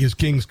Scott is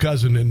King's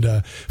cousin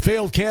and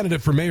failed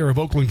candidate for mayor of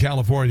Oakland,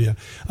 California.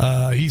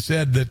 He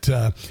said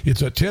that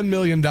it's a $10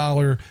 million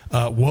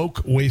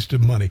woke waste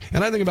of money.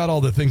 And I think about all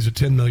the things that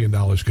 $10 million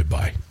could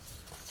buy.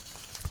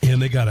 And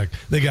they got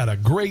a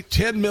great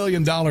 $10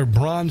 million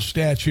bronze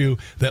statue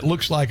that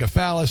looks like a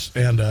phallus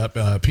and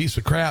a piece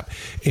of crap.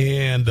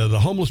 And the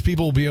homeless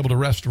people will be able to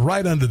rest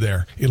right under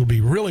there. It'll be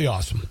really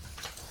awesome.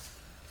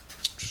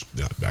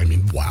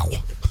 Wow.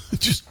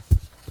 Just,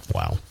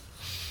 wow.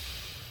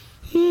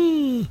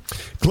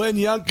 Glenn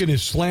Youngkin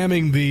is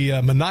slamming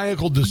the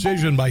maniacal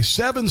decision by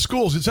 7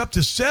 schools. It's up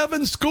to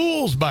 7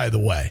 schools, by the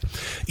way,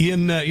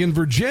 in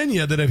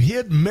Virginia that have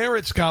hid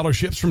merit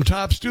scholarships from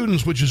top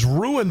students, which has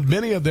ruined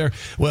many of their,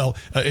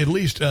 at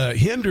least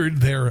hindered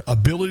their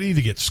ability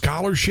to get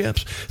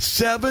scholarships.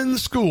 7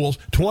 schools,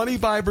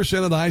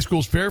 25% of the high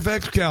schools,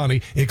 Fairfax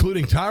County,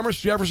 including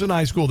Thomas Jefferson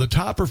High School, the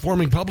top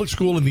performing public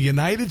school in the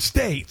United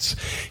States,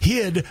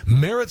 hid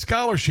merit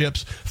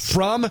scholarships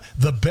from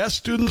the best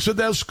students of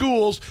those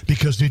schools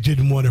because they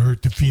didn't want to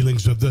hurt the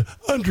feelings of the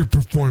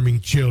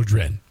underperforming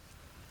children.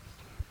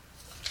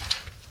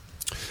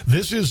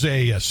 This is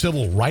a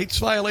civil rights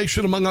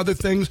violation, among other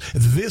things.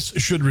 This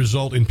should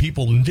result in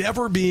people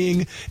never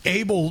being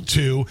able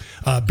to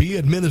be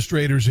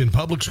administrators in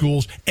public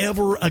schools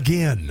ever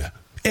again.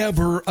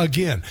 Ever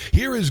again.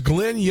 Here is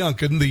Glenn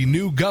Youngkin, the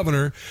new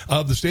governor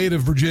of the state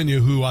of Virginia,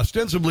 who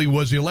ostensibly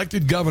was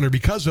elected governor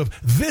because of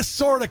this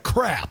sort of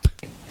crap.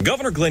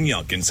 Governor Glenn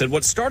Youngkin said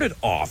what started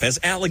off as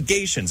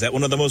allegations at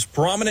one of the most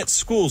prominent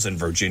schools in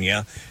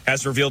Virginia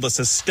has revealed a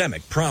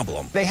systemic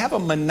problem. They have a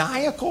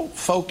maniacal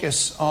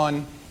focus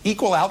on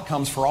equal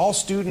outcomes for all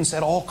students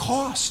at all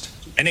cost.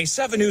 In a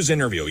 7 News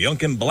interview,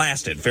 Youngkin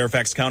blasted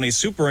Fairfax County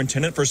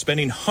superintendent for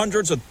spending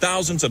hundreds of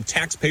thousands of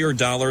taxpayer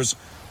dollars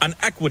on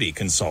equity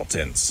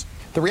consultants.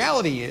 The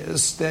reality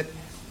is that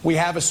we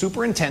have a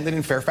superintendent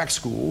in Fairfax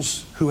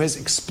Schools who has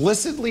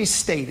explicitly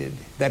stated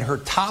that her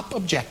top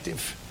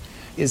objective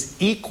is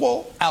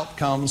equal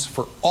outcomes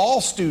for all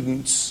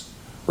students,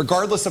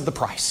 regardless of the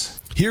price.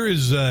 Here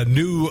is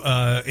new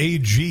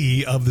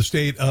AG of the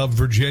state of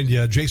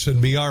Virginia,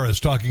 Jason Miaras,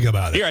 talking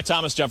about it. Here at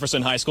Thomas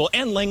Jefferson High School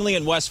and Langley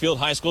and Westfield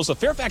High Schools, the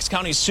Fairfax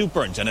County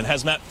superintendent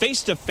has met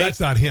face-to-face. That's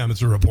not him,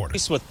 it's a reporter.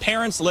 With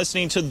parents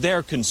listening to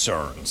their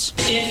concerns.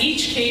 In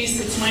each case,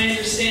 it's my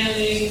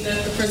understanding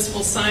that the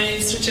principal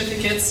signs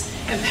certificates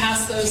and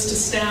pass those to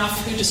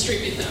staff who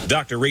distribute them.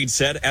 Dr. Reed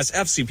said as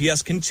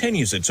FCPS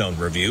continues its own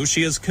review,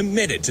 she is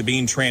committed to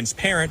being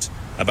transparent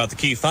about the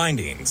key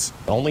findings.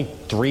 Only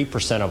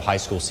 3% of high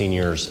school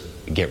seniors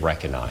get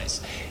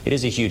recognized. It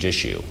is a huge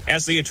issue.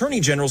 As the Attorney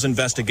General's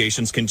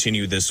investigations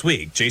continue this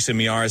week, Jason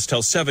Miaras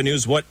tells 7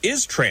 News what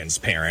is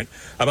transparent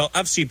about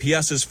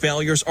FCPS's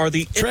failures are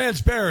the...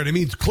 Transparent, it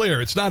means clear.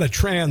 It's not a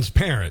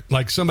transparent,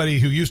 like somebody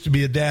who used to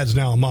be a dad's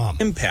now a mom.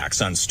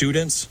 Impacts on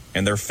students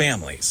and their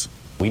families.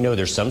 We know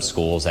there's some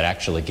schools that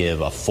actually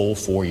give a full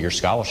 4-year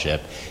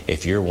scholarship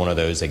if you're one of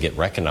those that get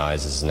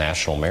recognized as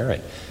national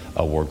merit.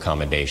 award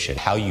commendation.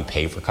 How you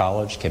pay for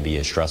college can be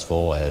as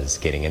stressful as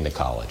getting into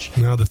college.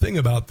 Now, the thing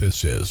about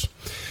this is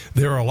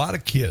there are a lot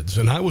of kids,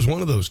 and I was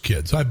one of those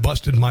kids. I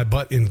busted my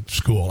butt in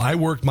school. I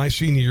worked my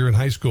senior year in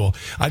high school.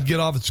 I'd get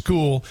off at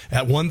school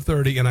at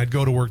 1:30, and I'd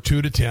go to work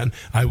 2 to 10.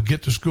 I would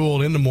get to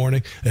school in the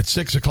morning at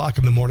 6 o'clock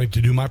in the morning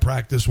to do my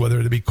practice, whether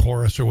it be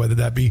chorus or whether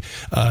that be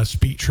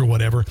speech or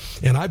whatever,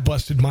 and I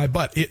busted my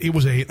butt. It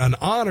was an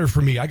honor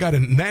for me. I got a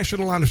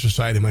National Honor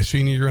Society my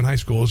senior year in high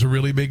school. It was a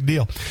really big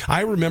deal.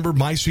 I remember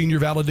my senior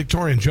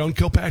valedictorian, Joan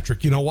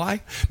Kilpatrick. You know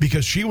why?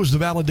 Because she was the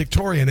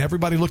valedictorian.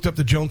 Everybody looked up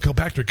to Joan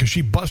Kilpatrick because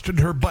she busted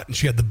her butt, and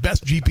she had the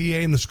best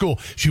GPA in the school.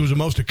 She was the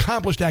most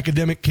accomplished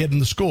academic kid in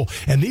the school.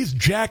 And these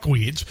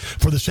jackweeds,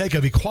 for the sake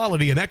of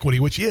equality and equity,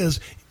 which is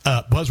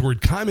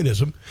buzzword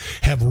communism,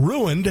 have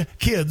ruined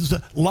kids'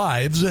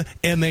 lives,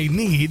 and they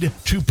need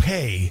to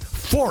pay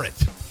for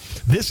it.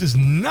 This is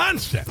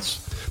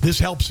nonsense. This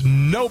helps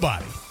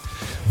nobody.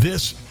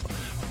 This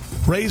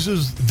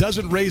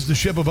doesn't raise the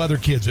ship of other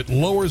kids. It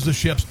lowers the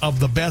ships of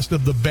the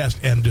best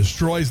and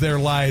destroys their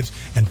lives,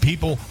 and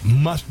people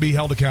must be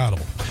held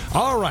accountable.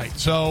 All right,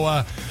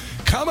 so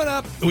coming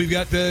up, we've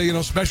got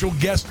special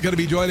guest going to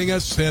be joining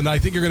us, and I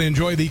think you're going to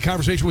enjoy the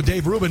conversation with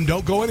Dave Rubin.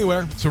 Don't go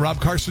anywhere. It's the Rob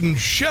Carson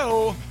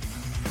Show.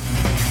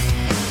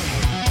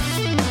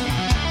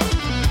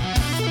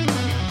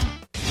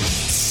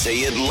 Say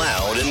it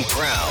loud and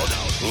proud.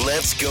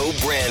 Let's go,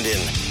 Brandon.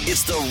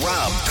 It's the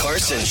Rob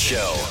Carson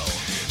Show.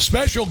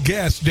 Special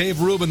guest,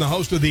 Dave Rubin, the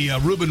host of the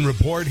Rubin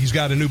Report. He's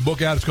got a new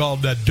book out. It's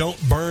called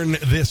Don't Burn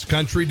This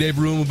Country. Dave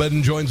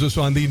Rubin joins us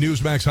on the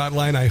Newsmax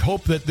hotline. I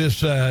hope that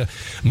this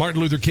Martin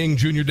Luther King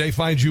Jr. Day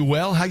finds you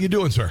well. How you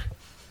doing, sir?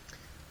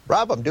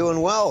 Rob, I'm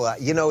doing well.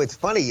 It's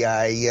funny.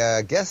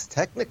 I guess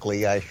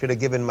technically I should have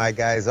given my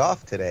guys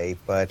off today,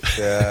 but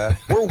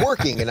we're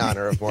working in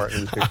honor of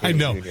Martin Luther King I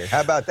know. Jr.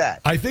 How about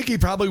that? I think he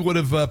probably would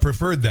have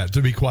preferred that,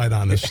 to be quite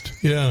honest.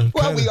 Yeah.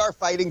 Well, we are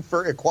fighting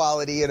for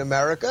equality in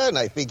America, and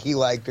I think he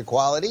liked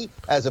equality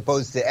as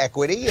opposed to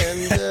equity,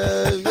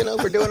 and,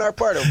 we're doing our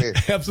part over here.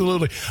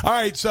 Absolutely. All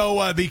right,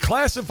 so the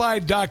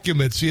classified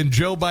documents in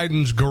Joe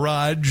Biden's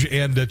garage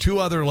and 2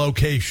 other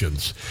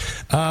locations.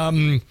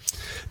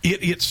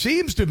 It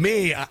seems to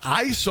me,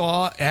 I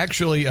saw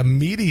actually a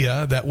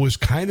media that was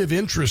kind of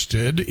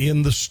interested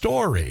in the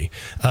story.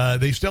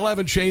 They still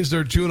haven't changed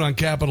their tune on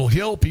Capitol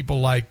Hill.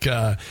 People like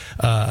Jamila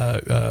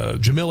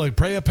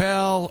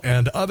Prayapal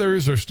and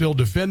others are still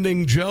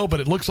defending Joe, but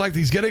it looks like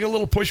he's getting a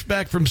little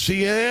pushback from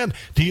CNN.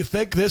 Do you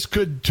think this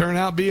could turn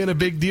out being a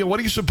big deal? What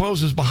do you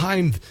suppose is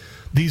behind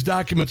these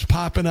documents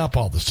popping up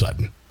all of a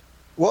sudden?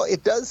 Well,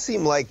 it does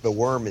seem like the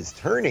worm is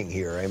turning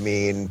here. I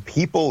mean,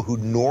 people who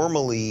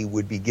normally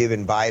would be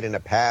giving Biden a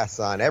pass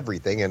on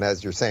everything, and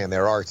as you're saying,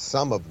 there are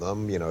some of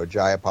them,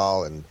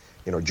 Jayapal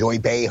and, Joy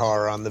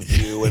Behar on The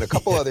View, and a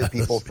couple other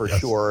people for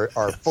sure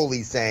are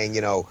fully saying,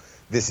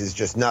 this is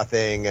just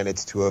nothing, and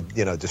it's to,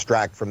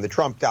 distract from the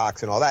Trump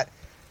docs and all that.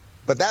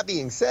 But that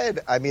being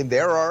said, I mean,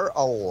 there are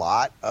a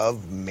lot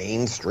of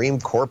mainstream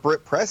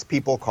corporate press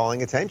people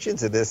calling attention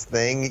to this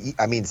thing.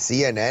 I mean,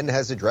 CNN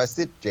has addressed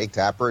it. Jake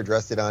Tapper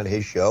addressed it on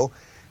his show.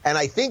 And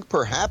I think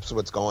perhaps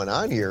what's going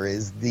on here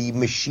is the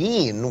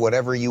machine,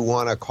 whatever you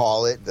want to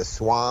call it, the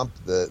swamp,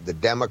 the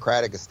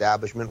Democratic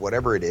establishment,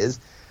 whatever it is,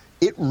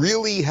 it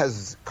really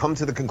has come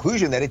to the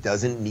conclusion that it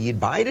doesn't need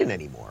Biden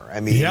anymore.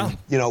 I mean,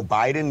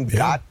 Biden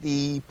got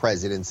the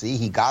presidency.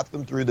 He got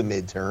them through the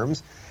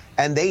midterms.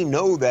 And they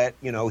know that,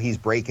 he's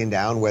breaking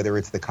down, whether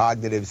it's the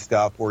cognitive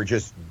stuff or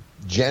just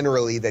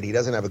generally that he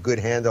doesn't have a good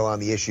handle on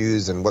the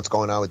issues and what's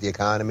going on with the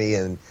economy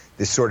and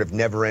this sort of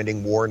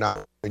never-ending war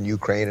not in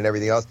Ukraine and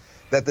everything else,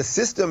 that the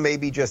system may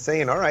be just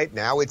saying, all right,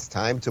 now it's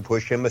time to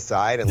push him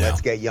aside and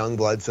let's get young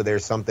blood so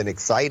there's something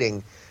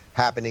exciting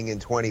happening in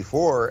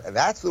 24.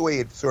 That's the way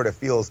it sort of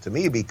feels to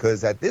me,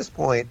 because at this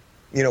point,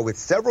 with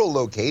several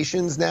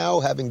locations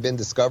now having been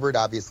discovered,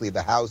 obviously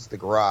the house, the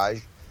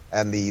garage,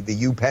 and the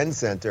UPenn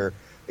Center,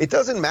 it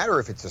doesn't matter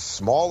if it's a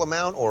small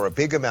amount or a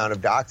big amount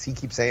of docs. He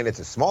keeps saying it's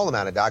a small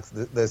amount of docs.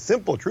 The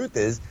simple truth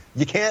is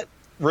you can't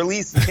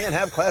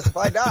have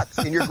classified docs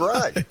in your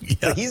garage.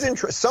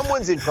 So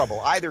someone's in trouble.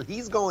 Either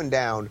he's going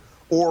down,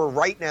 or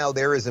right now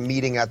there is a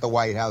meeting at the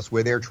White House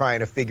where they're trying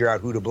to figure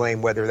out who to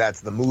blame, whether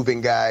that's the moving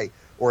guy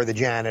or the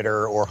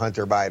janitor or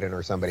Hunter Biden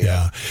or somebody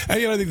else.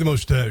 And I think the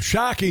most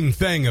shocking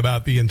thing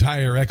about the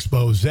entire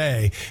expose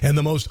and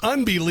the most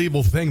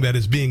unbelievable thing that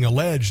is being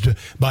alleged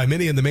by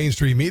many in the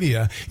mainstream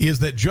media is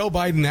that Joe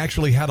Biden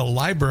actually had a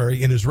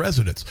library in his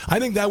residence. I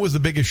think that was the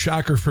biggest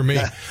shocker for me,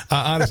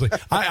 honestly.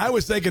 I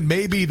was thinking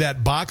maybe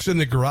that box in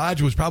the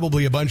garage was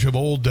probably a bunch of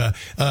old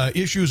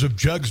issues of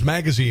Jugs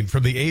magazine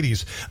from the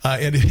 80s,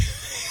 and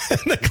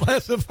the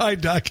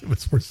classified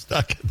documents were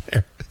stuck in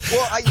there.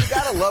 Well, you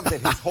got to love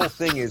that his whole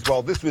thing is,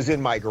 well, this was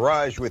in my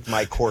garage with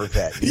my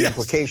Corvette. The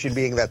implication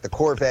being that the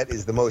Corvette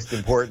is the most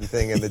important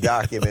thing in the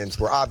documents.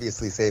 We're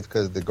obviously safe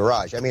because of the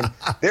garage. I mean,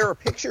 there are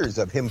pictures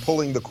of him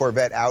pulling the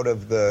Corvette out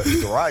of the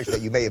garage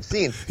that you may have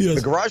seen. Yes.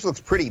 The garage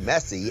looks pretty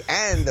messy,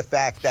 and the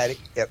fact that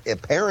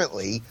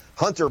apparently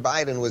Hunter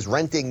Biden was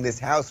renting this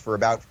house for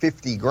about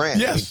 $50,000.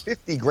 Yes. I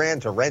mean,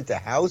 $50,000 to rent a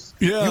house?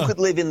 Yeah. You could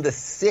live in the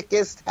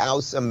sickest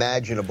house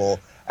imaginable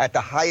at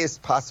the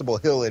highest possible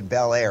hill in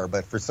Bel Air,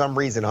 but for some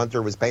reason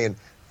Hunter was paying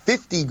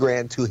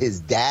 $50,000 to his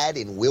dad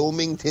in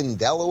Wilmington,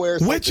 Delaware.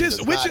 Which is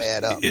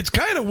it's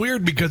kind of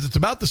weird because it's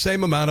about the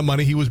same amount of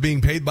money he was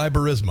being paid by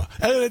Burisma.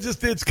 And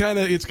it's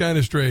kind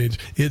of strange.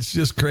 It's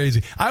just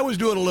crazy. I was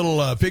doing a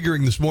little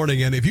figuring this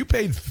morning, and if you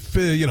paid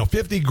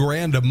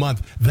 $50,000 a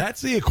month,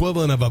 that's the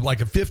equivalent of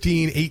like a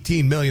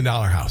 $15-18 million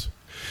house.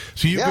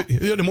 So you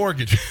could a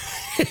mortgage.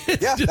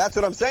 Yeah, that's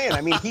what I'm saying.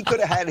 I mean, he could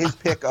have had his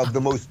pick of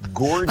the most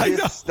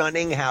gorgeous,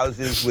 stunning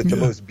houses with the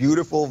most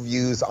beautiful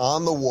views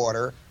on the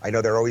water. I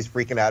know they're always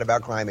freaking out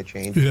about climate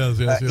change in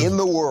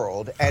the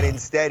world. And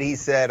instead he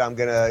said, I'm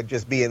going to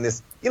just be in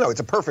this, it's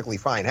a perfectly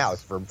fine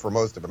house for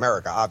most of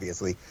America,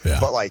 obviously. Yeah.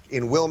 But like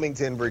in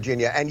Wilmington,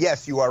 Virginia. And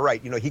yes, you are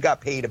right. He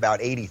got paid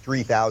about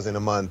 $83,000 a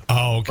month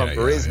from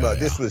Burisma.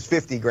 This was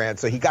 $50,000.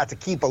 So he got to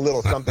keep a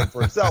little something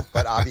for himself.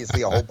 But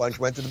obviously a whole bunch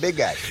went to the big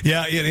guy.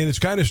 Yeah, and it's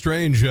kind of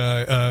strange.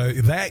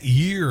 That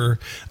year,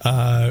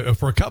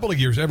 for a couple of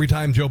years, every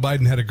time Joe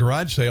Biden had a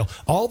garage sale,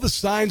 all the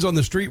signs on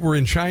the street were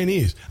in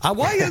Chinese.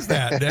 Why is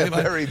that, Dave?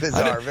 Very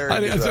bizarre.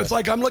 It's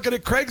like I'm looking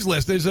at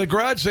Craigslist. There's a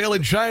garage sale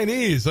in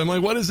Chinese. I'm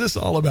like, what is this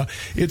all about?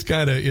 It's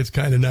kind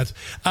of nuts.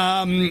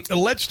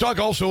 Let's talk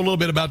also a little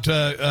bit about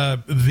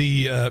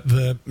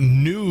the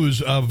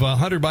news of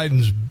Hunter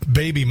Biden's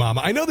baby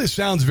mama. I know this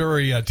sounds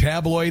very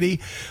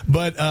tabloidy,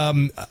 but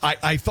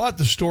I thought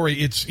the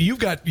story. You've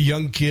got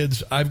young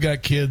kids. I've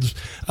got kids.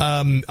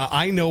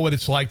 I know what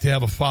it's like to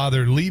have a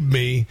father leave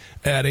me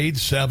at age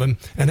 7,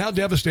 and how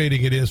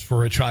devastating it is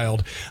for a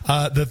child.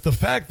 The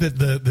fact that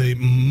the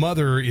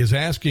mother is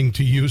asking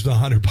to use the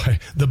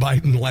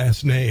Biden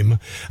last name,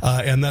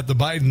 and that the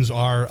Bidens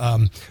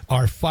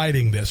are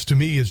fighting this, to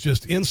me is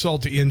just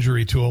insult to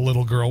injury to a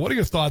little girl. What are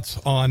your thoughts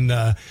on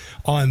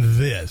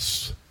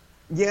this?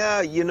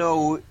 Yeah,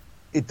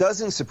 it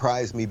doesn't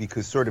surprise me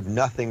because sort of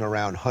nothing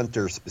around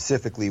Hunter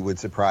specifically would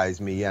surprise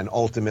me, and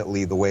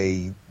ultimately the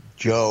way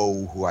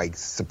Joe, who I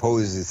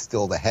suppose is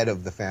still the head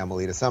of the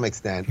family to some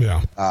extent,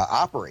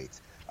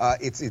 operates.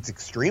 It's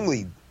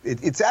extremely.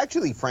 It's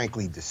actually,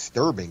 frankly,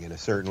 disturbing in a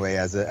certain way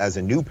as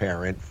a new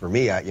parent for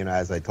me.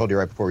 As I told you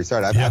right before we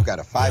started, I've got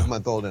a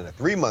 5-month-old and a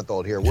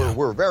 3-month-old here.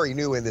 We're very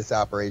new in this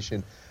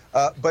operation.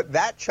 But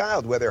that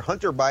child, whether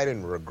Hunter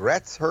Biden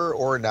regrets her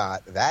or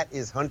not, that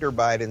is Hunter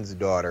Biden's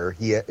daughter.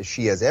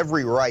 She has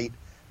every right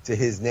to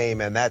his name,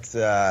 and that's.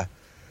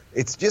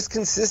 It's just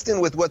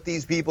consistent with what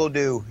these people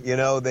do.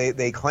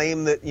 They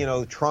claim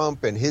that,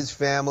 Trump and his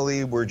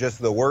family were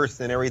just the worst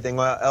and everything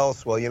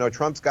else. Well,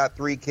 Trump's got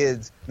 3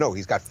 kids. No,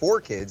 he's got 4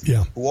 kids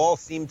who all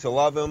seem to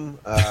love him,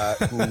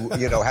 who,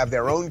 have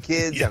their own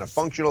kids and a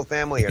functional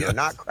family and are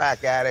not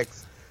crack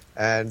addicts.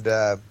 And,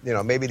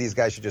 maybe these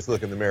guys should just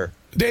look in the mirror.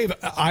 Dave,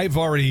 I've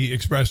already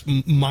expressed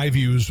my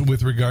views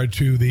with regard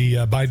to the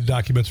Biden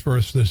documents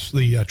versus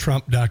the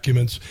Trump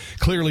documents.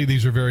 Clearly,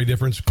 these are very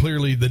different.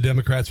 Clearly, the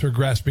Democrats are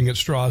grasping at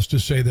straws to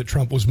say that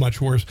Trump was much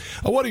worse.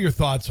 What are your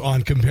thoughts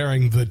on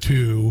comparing the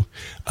two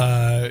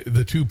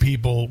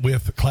people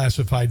with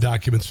classified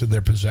documents in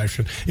their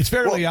possession? It's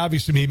fairly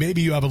obvious to me.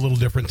 Maybe you have a little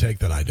different take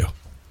than I do.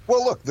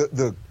 Well,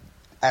 look,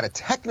 at a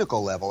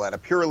technical level, at a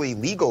purely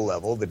legal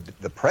level,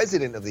 the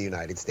president of the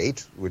United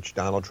States, which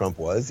Donald Trump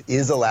was,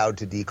 is allowed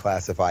to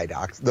declassify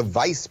docs. The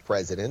vice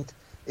president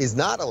is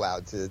not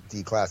allowed to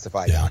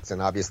declassify docs,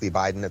 and obviously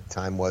Biden at the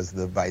time was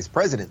the vice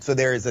president. So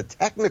there is a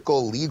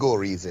technical legal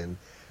reason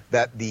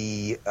that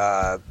the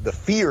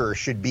fear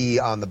should be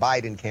on the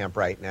Biden camp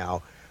right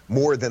now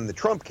more than the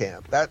Trump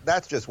camp.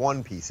 That's just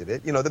one piece of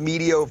it. The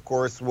media, of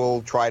course,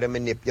 will try to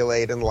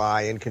manipulate and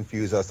lie and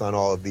confuse us on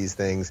all of these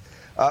things.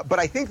 But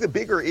I think the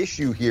bigger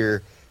issue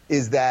here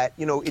is that,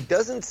 it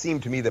doesn't seem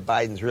to me that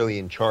Biden's really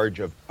in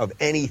charge of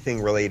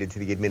anything related to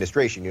the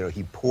administration.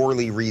 He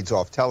poorly reads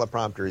off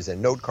teleprompters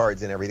and note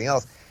cards and everything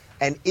else.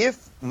 And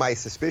if my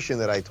suspicion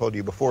that I told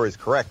you before is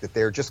correct, that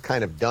they're just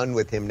kind of done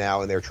with him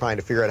now and they're trying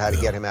to figure out how to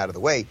get him out of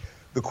the way,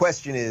 the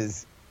question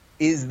is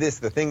this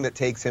the thing that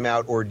takes him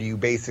out, or do you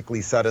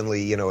basically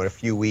suddenly, in a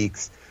few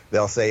weeks,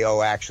 they'll say,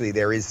 oh, actually,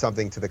 there is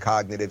something to the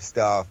cognitive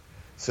stuff,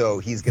 so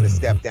he's going to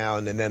step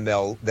down, and then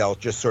they'll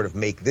just sort of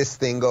make this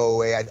thing go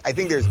away. I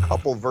think there's a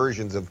couple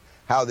versions of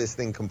how this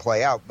thing can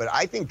play out, but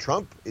I think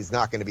Trump is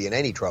not going to be in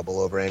any trouble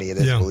over any of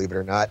this, believe it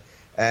or not.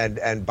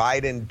 And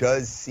Biden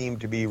does seem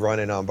to be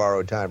running on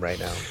borrowed time right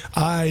now.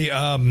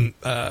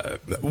 I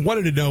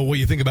wanted to know what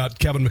you think about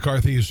Kevin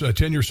McCarthy's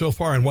tenure so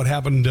far and what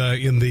happened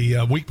in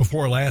the week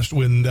before last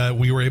when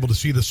we were able to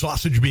see the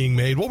sausage being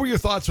made. What were your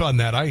thoughts on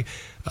that?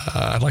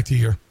 I'd like to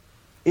hear.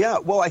 Yeah,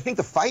 well, I think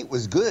the fight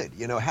was good.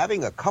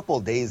 Having a couple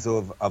days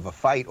of a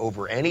fight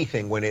over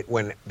anything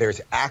when there's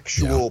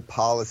actual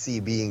policy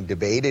being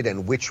debated,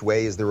 and which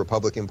way is the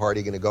Republican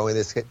Party going to go in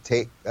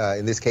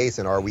this case,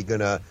 and are we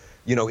going to,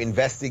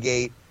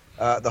 investigate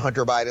the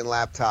Hunter Biden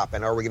laptop,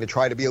 and are we going to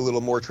try to be a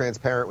little more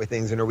transparent with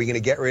things, and are we going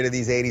to get rid of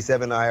these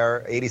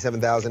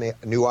 87,000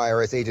 new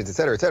IRS agents, et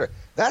cetera, et cetera?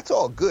 That's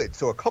all good.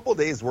 So a couple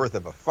days worth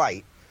of a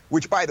fight.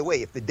 Which, by the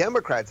way, if the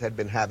Democrats had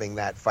been having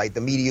that fight, the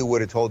media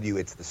would have told you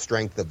it's the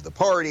strength of the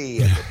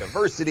party and the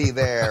diversity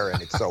there, and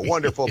it's so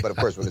wonderful. But of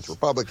course, when it's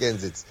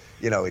Republicans, it's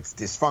it's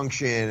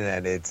dysfunction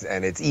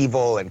and it's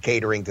evil and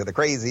catering to the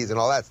crazies and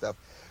all that stuff.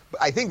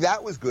 But I think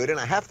that was good, and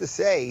I have to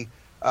say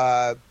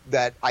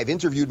that I've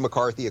interviewed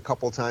McCarthy a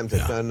couple times.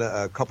 I've done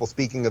a couple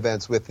speaking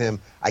events with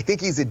him. I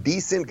think he's a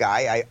decent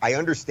guy. I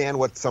understand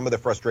what some of the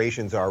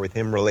frustrations are with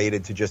him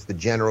related to just the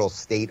general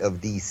state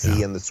of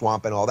D.C. and the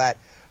swamp and all that.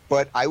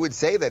 But I would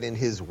say that in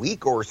his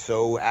week or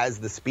so as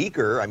the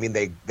speaker, I mean,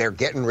 they're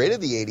getting rid of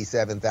the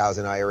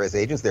 87,000 IRS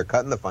agents. They're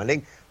cutting the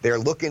funding. They're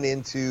looking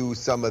into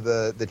some of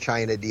the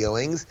China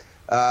dealings.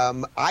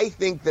 I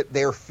think that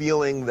they're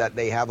feeling that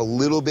they have a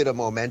little bit of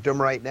momentum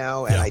right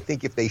now. And I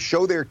think if they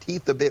show their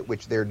teeth a bit,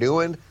 which they're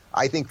doing,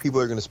 I think people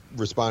are going to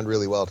respond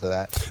really well to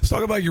that. Let's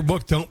talk about your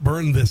book, Don't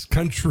Burn This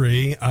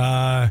Country.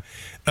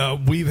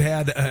 We've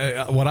had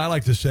what I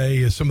like to say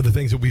is some of the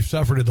things that we've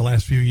suffered in the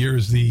last few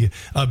years, the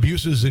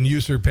abuses and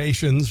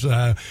usurpations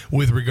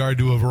with regard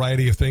to a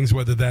variety of things,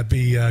 whether that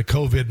be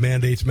COVID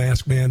mandates,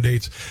 mask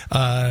mandates,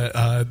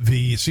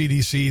 the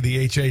CDC,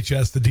 the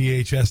HHS, the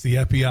DHS, the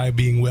FBI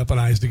being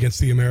weaponized against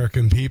the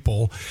American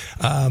people.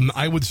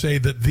 I would say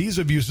that these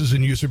abuses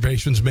and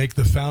usurpations make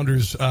the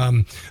founders'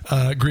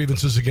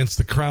 grievances against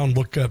the crown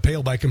look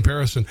pale by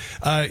comparison.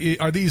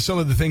 Are these some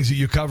of the things that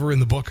you cover in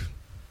the book?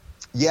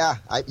 Yeah,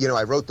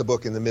 I wrote the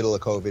book in the middle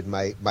of COVID.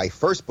 My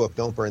first book,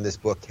 Don't Burn This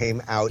Book,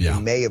 came out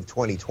in May of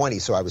 2020.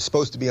 So I was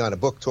supposed to be on a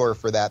book tour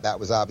for that. That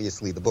was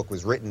obviously, the book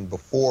was written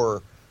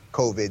before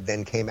COVID,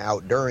 then came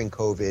out during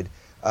COVID.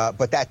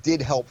 But that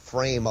did help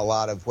frame a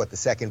lot of what the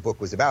second book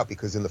was about,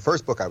 because in the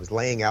first book I was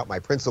laying out my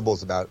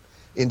principles about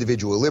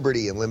individual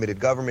liberty and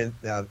limited government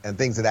and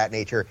things of that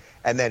nature.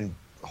 And then,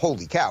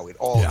 holy cow, it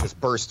all just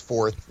burst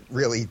forth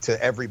really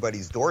to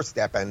everybody's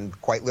doorstep and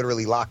quite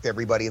literally locked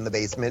everybody in the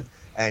basement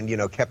and,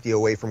 kept you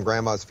away from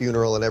grandma's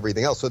funeral and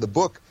everything else. So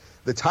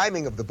the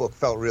timing of the book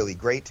felt really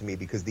great to me,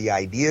 because the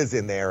ideas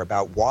in there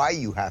about why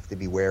you have to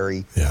be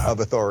wary of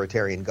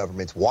authoritarian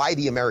governments, why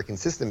the American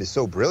system is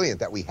so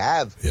brilliant that we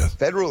have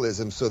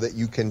federalism so that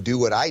you can do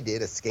what I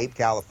did, escape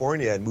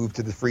California and move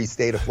to the free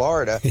state of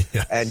Florida,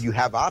 and you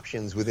have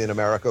options within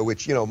America,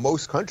 which,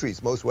 most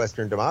countries, most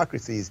Western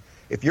democracies,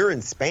 if you're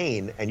in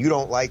Spain and you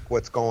don't like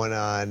what's going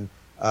on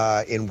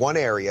in one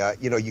area,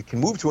 you can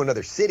move to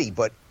another city,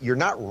 but you're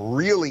not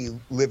really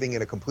living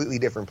in a completely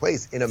different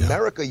place. In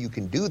America, you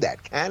can do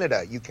that.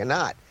 Canada, you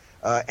cannot.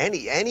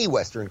 Any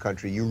Western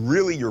country,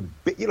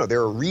 there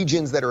are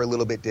regions that are a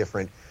little bit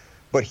different.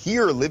 But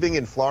here, living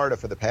in Florida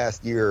for the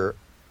past year,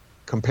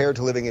 compared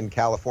to living in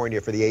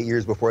California for the 8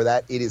 years before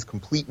that, it is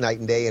complete night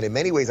and day. And in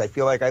many ways, I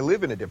feel like I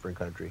live in a different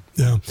country.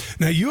 Yeah.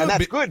 Now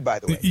that's good, by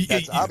the way.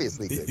 That's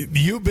obviously good.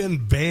 You've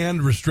been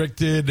banned,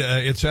 restricted,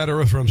 et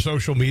cetera, from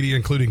social media,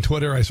 including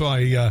Twitter. I saw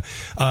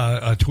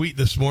a tweet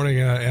this morning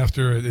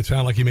after it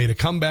sounded like you made a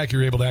comeback.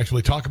 You're able to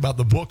actually talk about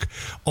the book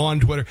on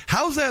Twitter.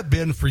 How's that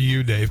been for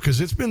you, Dave? Because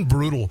it's been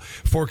brutal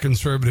for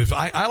conservatives.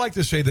 I like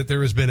to say that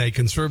there has been a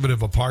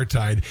conservative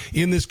apartheid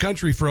in this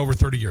country for over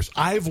 30 years.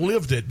 I've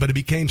lived it, but it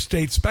became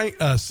state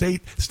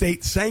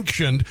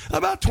sanctioned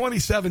about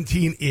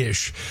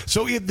 2017-ish.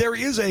 So there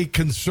is a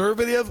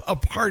conservative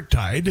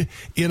apartheid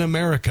in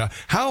America.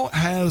 How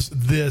has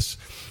this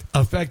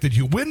affected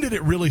you? When did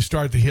it really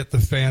start to hit the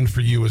fan for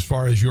you as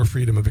far as your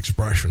freedom of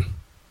expression?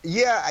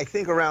 Yeah, I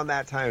think around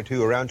that time,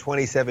 too. Around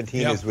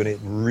 2017 is when it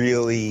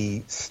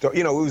really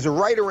started. It was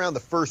right around the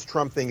first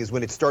Trump thing is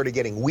when it started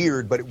getting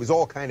weird, but it was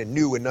all kind of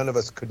new and none of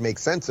us could make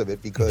sense of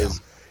it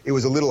because it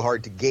was a little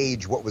hard to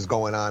gauge what was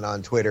going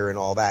on Twitter and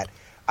all that.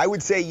 I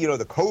would say,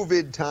 the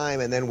COVID time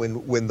and then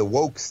when the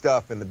woke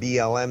stuff and the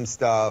BLM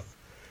stuff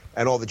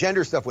and all the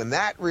gender stuff, when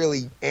that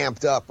really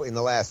amped up in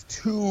the last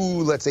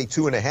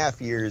 2.5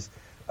 years,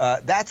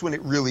 that's when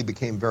it really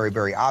became very,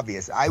 very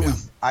obvious. I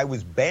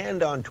was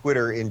banned on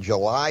Twitter in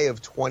July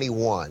of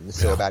 21,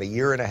 so about a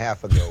year and a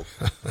half ago,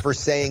 for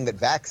saying that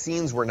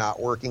vaccines were not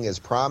working as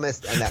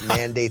promised and that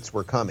mandates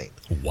were coming.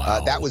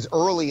 Wow. That was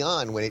early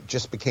on when it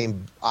just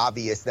became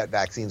obvious that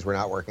vaccines were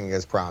not working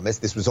as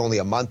promised. This was only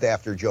a month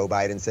after Joe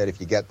Biden said if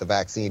you get the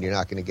vaccine, you're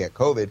not going to get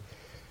COVID.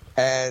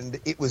 And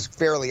it was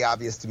fairly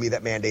obvious to me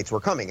that mandates were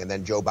coming. And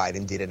then Joe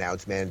Biden did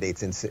announce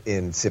mandates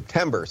in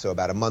September, so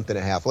about a month and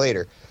a half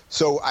later.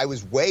 So I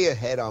was way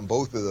ahead on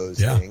both of those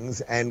things.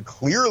 And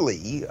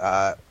clearly,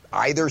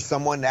 either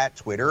someone at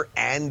Twitter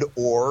and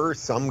or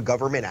some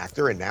government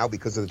actor, and now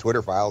because of the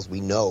Twitter files,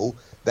 we know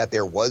that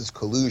there was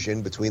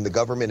collusion between the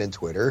government and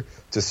Twitter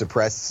to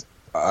suppress,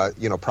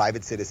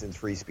 private citizens'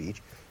 free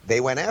speech. They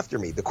went after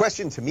me. The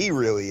question to me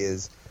really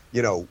is,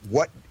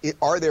 what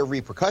are there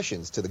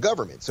repercussions to the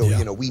government? So,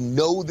 we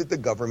know that the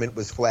government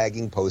was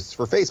flagging posts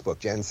for Facebook.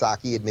 Jen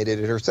Psaki admitted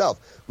it herself.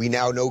 We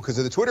now know because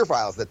of the Twitter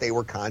files that they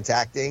were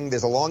contacting,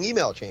 there's a long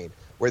email chain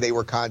where they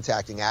were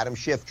contacting Adam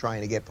Schiff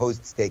trying to get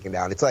posts taken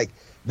down. It's like,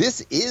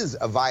 this is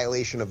a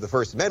violation of the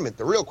First Amendment.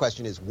 The real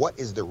question is, what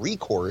is the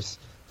recourse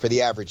for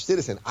the average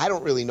citizen? I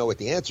don't really know what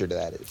the answer to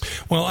that is.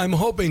 Well, I'm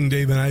hoping,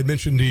 Dave, and I had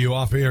mentioned to you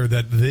off air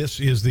that this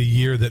is the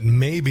year that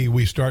maybe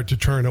we start to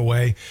turn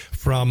away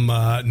from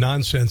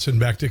nonsense and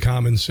back to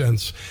common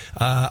sense.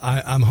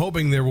 I'm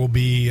hoping there will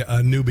be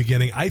a new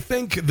beginning. I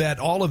think that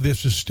all of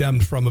this is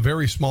stemmed from a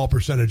very small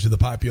percentage of the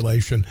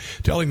population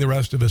telling the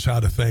rest of us how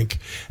to think,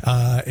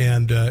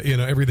 and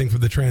everything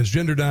from the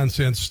transgender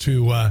nonsense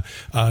to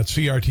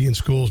CRT in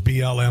schools,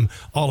 BLM,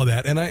 all of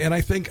that. And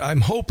I'm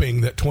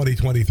hoping that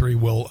 2023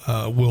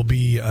 will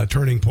be a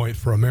turning point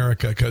for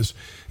America, because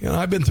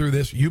I've been through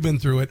this, you've been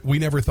through it. We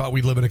never thought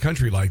we'd live in a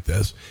country like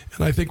this,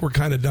 and I think we're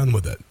kind of done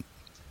with it.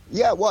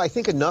 Yeah, well, I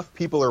think enough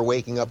people are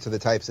waking up to the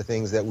types of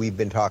things that we've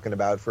been talking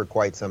about for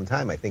quite some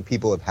time. I think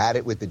people have had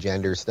it with the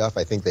gender stuff.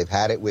 I think they've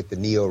had it with the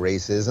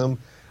neo-racism.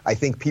 I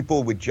think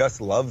people would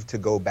just love to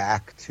go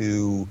back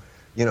to,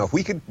 if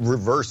we could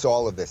reverse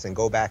all of this and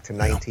go back to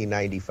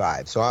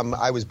 1995. So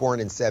I was born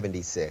in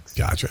 76.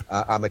 Gotcha.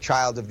 I'm a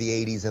child of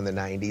the 80s and the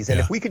 90s. And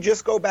if we could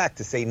just go back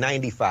to, say,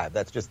 95,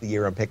 that's just the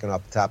year I'm picking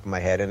off the top of my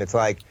head. And it's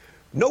like,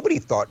 nobody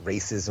thought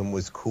racism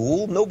was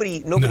cool. Nobody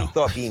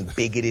thought being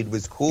bigoted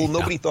was cool.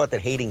 Nobody thought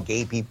that hating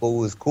gay people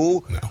was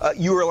cool.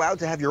 You were allowed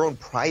to have your own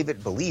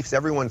private beliefs.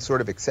 Everyone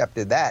sort of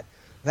accepted that.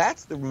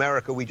 That's the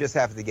America we just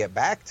have to get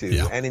back to.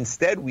 Yeah. And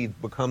instead,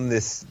 we've become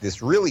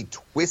this really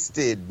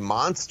twisted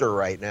monster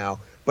right now.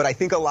 But I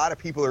think a lot of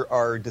people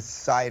are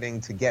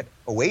deciding to get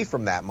away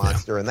from that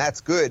monster, and that's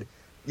good.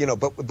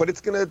 But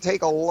it's going to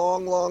take a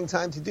long, long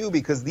time to do,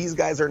 because these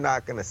guys are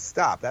not going to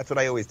stop. That's what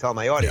I always tell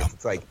my audience. Yeah.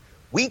 It's like,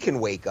 we can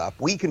wake up,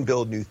 we can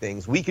build new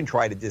things, we can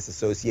try to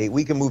disassociate,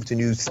 we can move to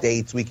new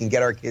states, we can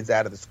get our kids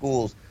out of the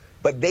schools,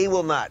 but they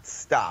will not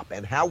stop.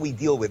 And how we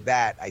deal with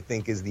that, I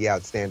think, is the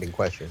outstanding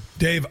question.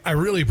 Dave, I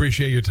really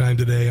appreciate your time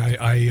today.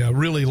 I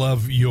really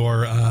love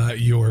your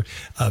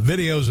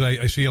videos.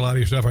 I see a lot of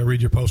your stuff. I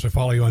read your posts. I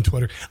follow you on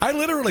Twitter. I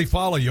literally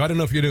follow you. I don't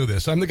know if you knew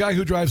this. I'm the guy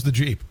who drives the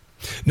Jeep.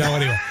 No,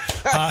 anyway.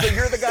 So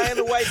you're the guy in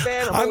the white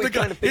van? I'm always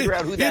trying to figure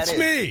out who that is. It's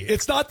me.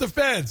 It's not the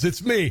feds.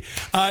 It's me.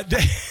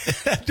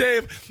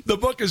 Dave, the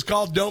book is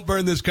called Don't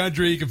Burn This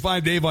Country. You can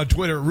find Dave on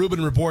Twitter at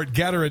Rubin Report,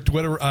 Getter at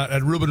Twitter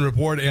at Rubin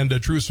Report, and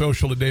True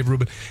Social at Dave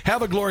Rubin.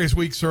 Have a glorious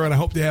week, sir, and I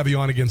hope to have you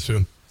on again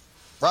soon.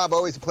 Rob,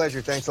 always a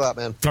pleasure. Thanks a lot,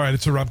 man. All right,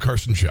 it's the Rob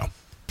Carson Show.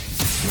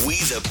 We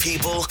the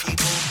people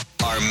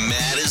are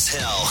mad as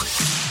hell.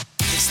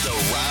 It's the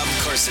Rob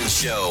Carson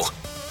Show.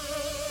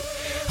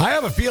 I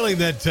have a feeling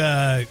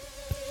that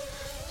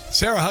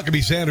Sarah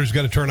Huckabee Sanders is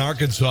going to turn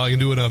Arkansas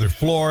into another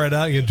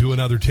Florida, into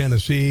another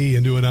Tennessee,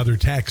 into another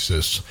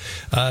Texas.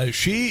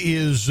 She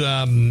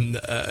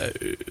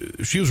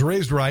was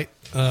raised right.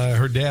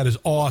 Her dad is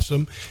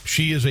awesome.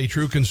 She is a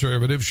true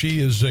conservative. She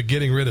is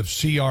getting rid of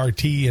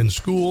CRT in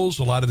schools,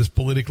 a lot of this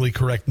politically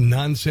correct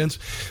nonsense.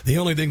 The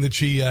only thing that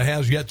she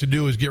has yet to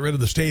do is get rid of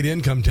the state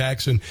income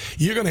tax, and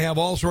you're going to have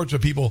all sorts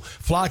of people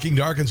flocking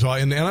to Arkansas,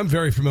 and I'm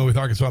very familiar with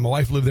Arkansas. My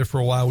wife lived there for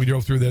a while. We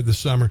drove through there this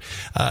summer.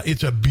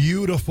 It's a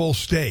beautiful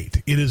state.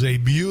 It is a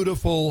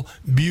beautiful,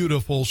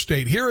 beautiful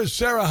state. Here is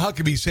Sarah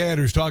Huckabee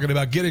Sanders talking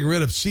about getting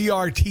rid of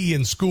CRT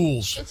in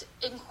schools. It's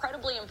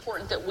incredibly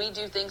important that we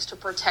do things to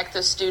protect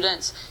the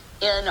students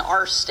in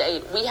our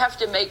state. We have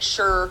to make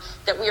sure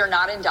that we are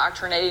not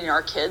indoctrinating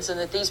our kids and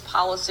that these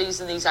policies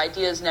and these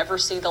ideas never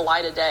see the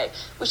light of day.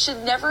 We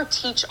should never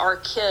teach our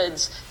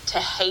kids to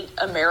hate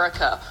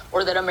America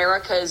or that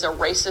America is a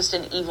racist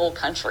and evil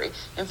country.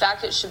 In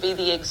fact, it should be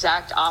the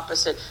exact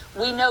opposite.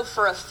 We know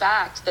for a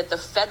fact that the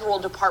Federal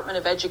Department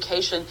of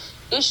Education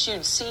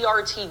issued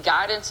CRT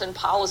guidance and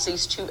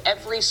policies to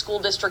every school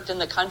district in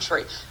the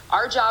country.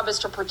 Our job is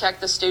to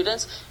protect the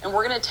students, and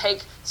we're going to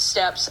take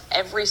steps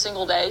every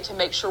single day to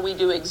make sure we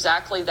do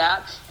exactly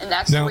that. And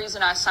that's the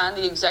reason I signed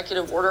the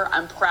executive order.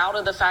 I'm proud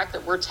of the fact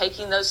that we're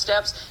taking those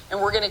steps,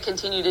 and we're going to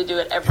continue to do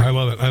it every day.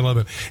 I love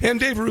it. And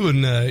Dave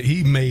Rubin,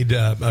 he made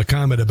a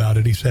comment about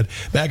it. He said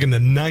back in the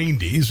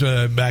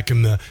 90s, back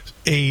in the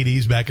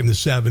 80s, back in the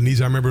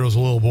 70s, I remember I was a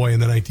little boy in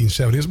the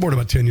 1970s. I was born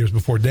about 10 years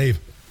before Dave.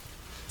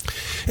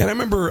 And I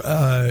remember,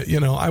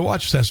 I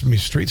watched Sesame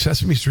Street.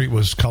 Sesame Street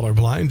was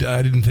colorblind.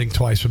 I didn't think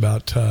twice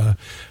about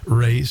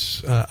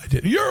race. I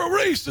did. You're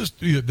a racist.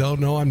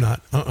 No, I'm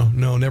not.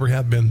 No, never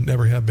have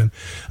been.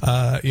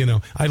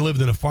 I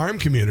lived in a farm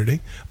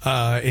community,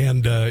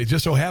 and it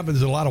just so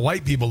happens that a lot of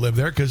white people live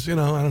there because, I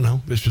don't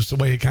know. It's just the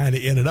way it kind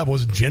of ended up. It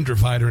wasn't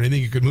gentrified or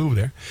anything. You could move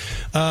there.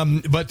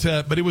 But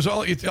it was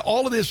all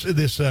of this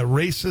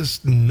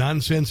racist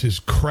nonsense is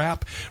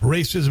crap.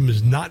 Racism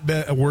is not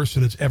worse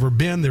than it's ever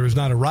been. There is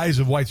not a rise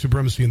of white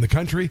supremacy in the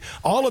country.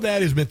 All of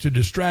that is meant to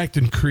distract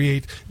and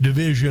create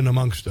division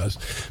amongst us.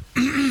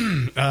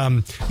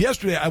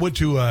 Yesterday, I went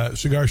to a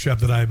cigar shop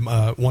that I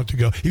want to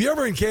go. If you're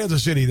ever in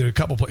Kansas City, there are a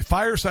couple places.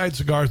 Fireside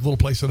Cigars, a little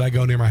place that I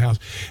go near my house.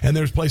 And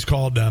there's a place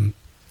called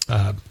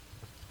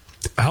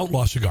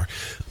Outlaw Cigar.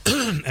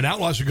 An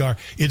Outlaw Cigar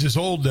is this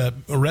old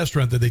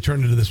restaurant that they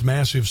turned into this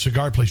massive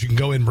cigar place. You can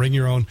go in and bring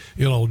your own,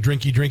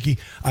 drinky.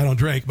 I don't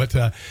drink, but you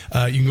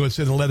can go and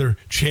sit in the leather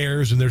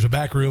chairs, and there's a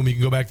back room. You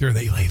can go back there, and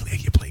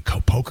you play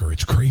poker.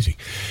 It's crazy.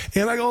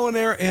 And I go in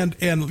there, and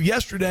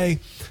yesterday,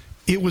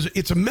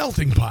 it's a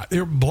melting pot.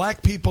 There were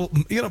black people,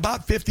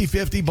 about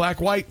 50-50,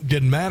 black, white,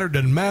 didn't matter.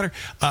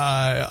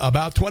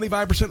 About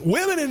 25%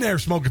 women in there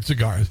smoking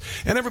cigars.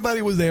 And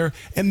everybody was there,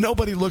 and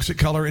nobody looks at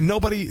color, and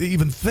nobody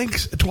even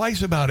thinks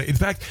twice about it. In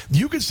fact,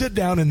 you can sit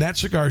down in that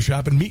cigar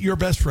shop and meet your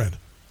best friend.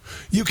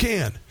 You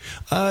can.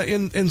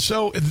 And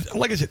so,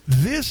 like I said,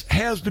 this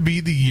has to be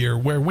the year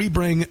where we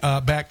bring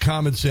back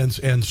common sense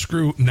and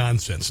screw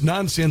nonsense.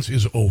 Nonsense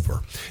is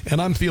over,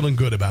 and I'm feeling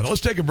good about it.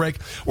 Let's take a break.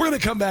 We're going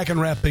to come back and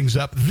wrap things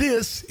up.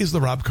 This is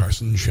the Rob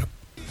Carson Show.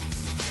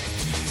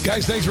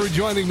 Guys, thanks for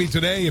joining me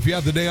today. If you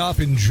have the day off,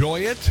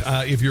 enjoy it.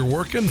 If you're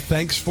working,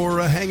 thanks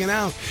for hanging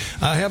out.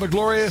 Have a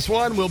glorious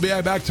one. We'll be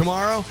back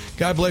tomorrow.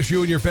 God bless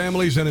you and your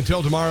families, and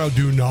until tomorrow,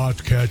 do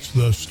not catch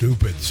the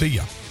stupid. See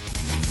ya.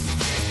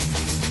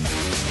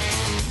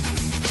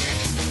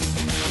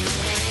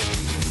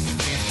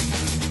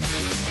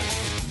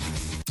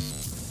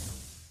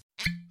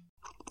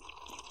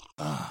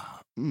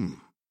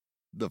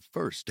 The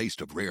first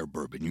taste of rare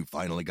bourbon you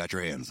finally got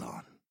your hands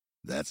on.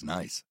 That's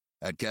nice.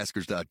 At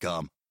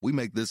Caskers.com, we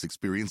make this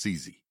experience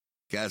easy.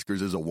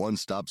 Caskers is a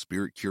one-stop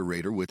spirit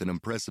curator with an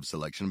impressive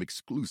selection of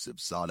exclusive,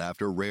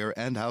 sought-after, rare,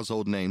 and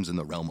household names in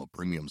the realm of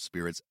premium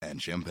spirits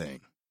and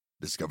champagne.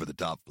 Discover the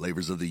top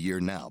flavors of the year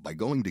now by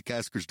going to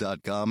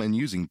Caskers.com and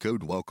using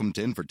code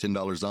WELCOME10 for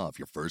 $10 off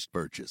your first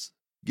purchase.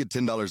 Get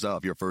 $10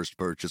 off your first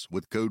purchase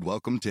with code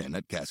WELCOME10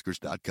 at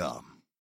Caskers.com.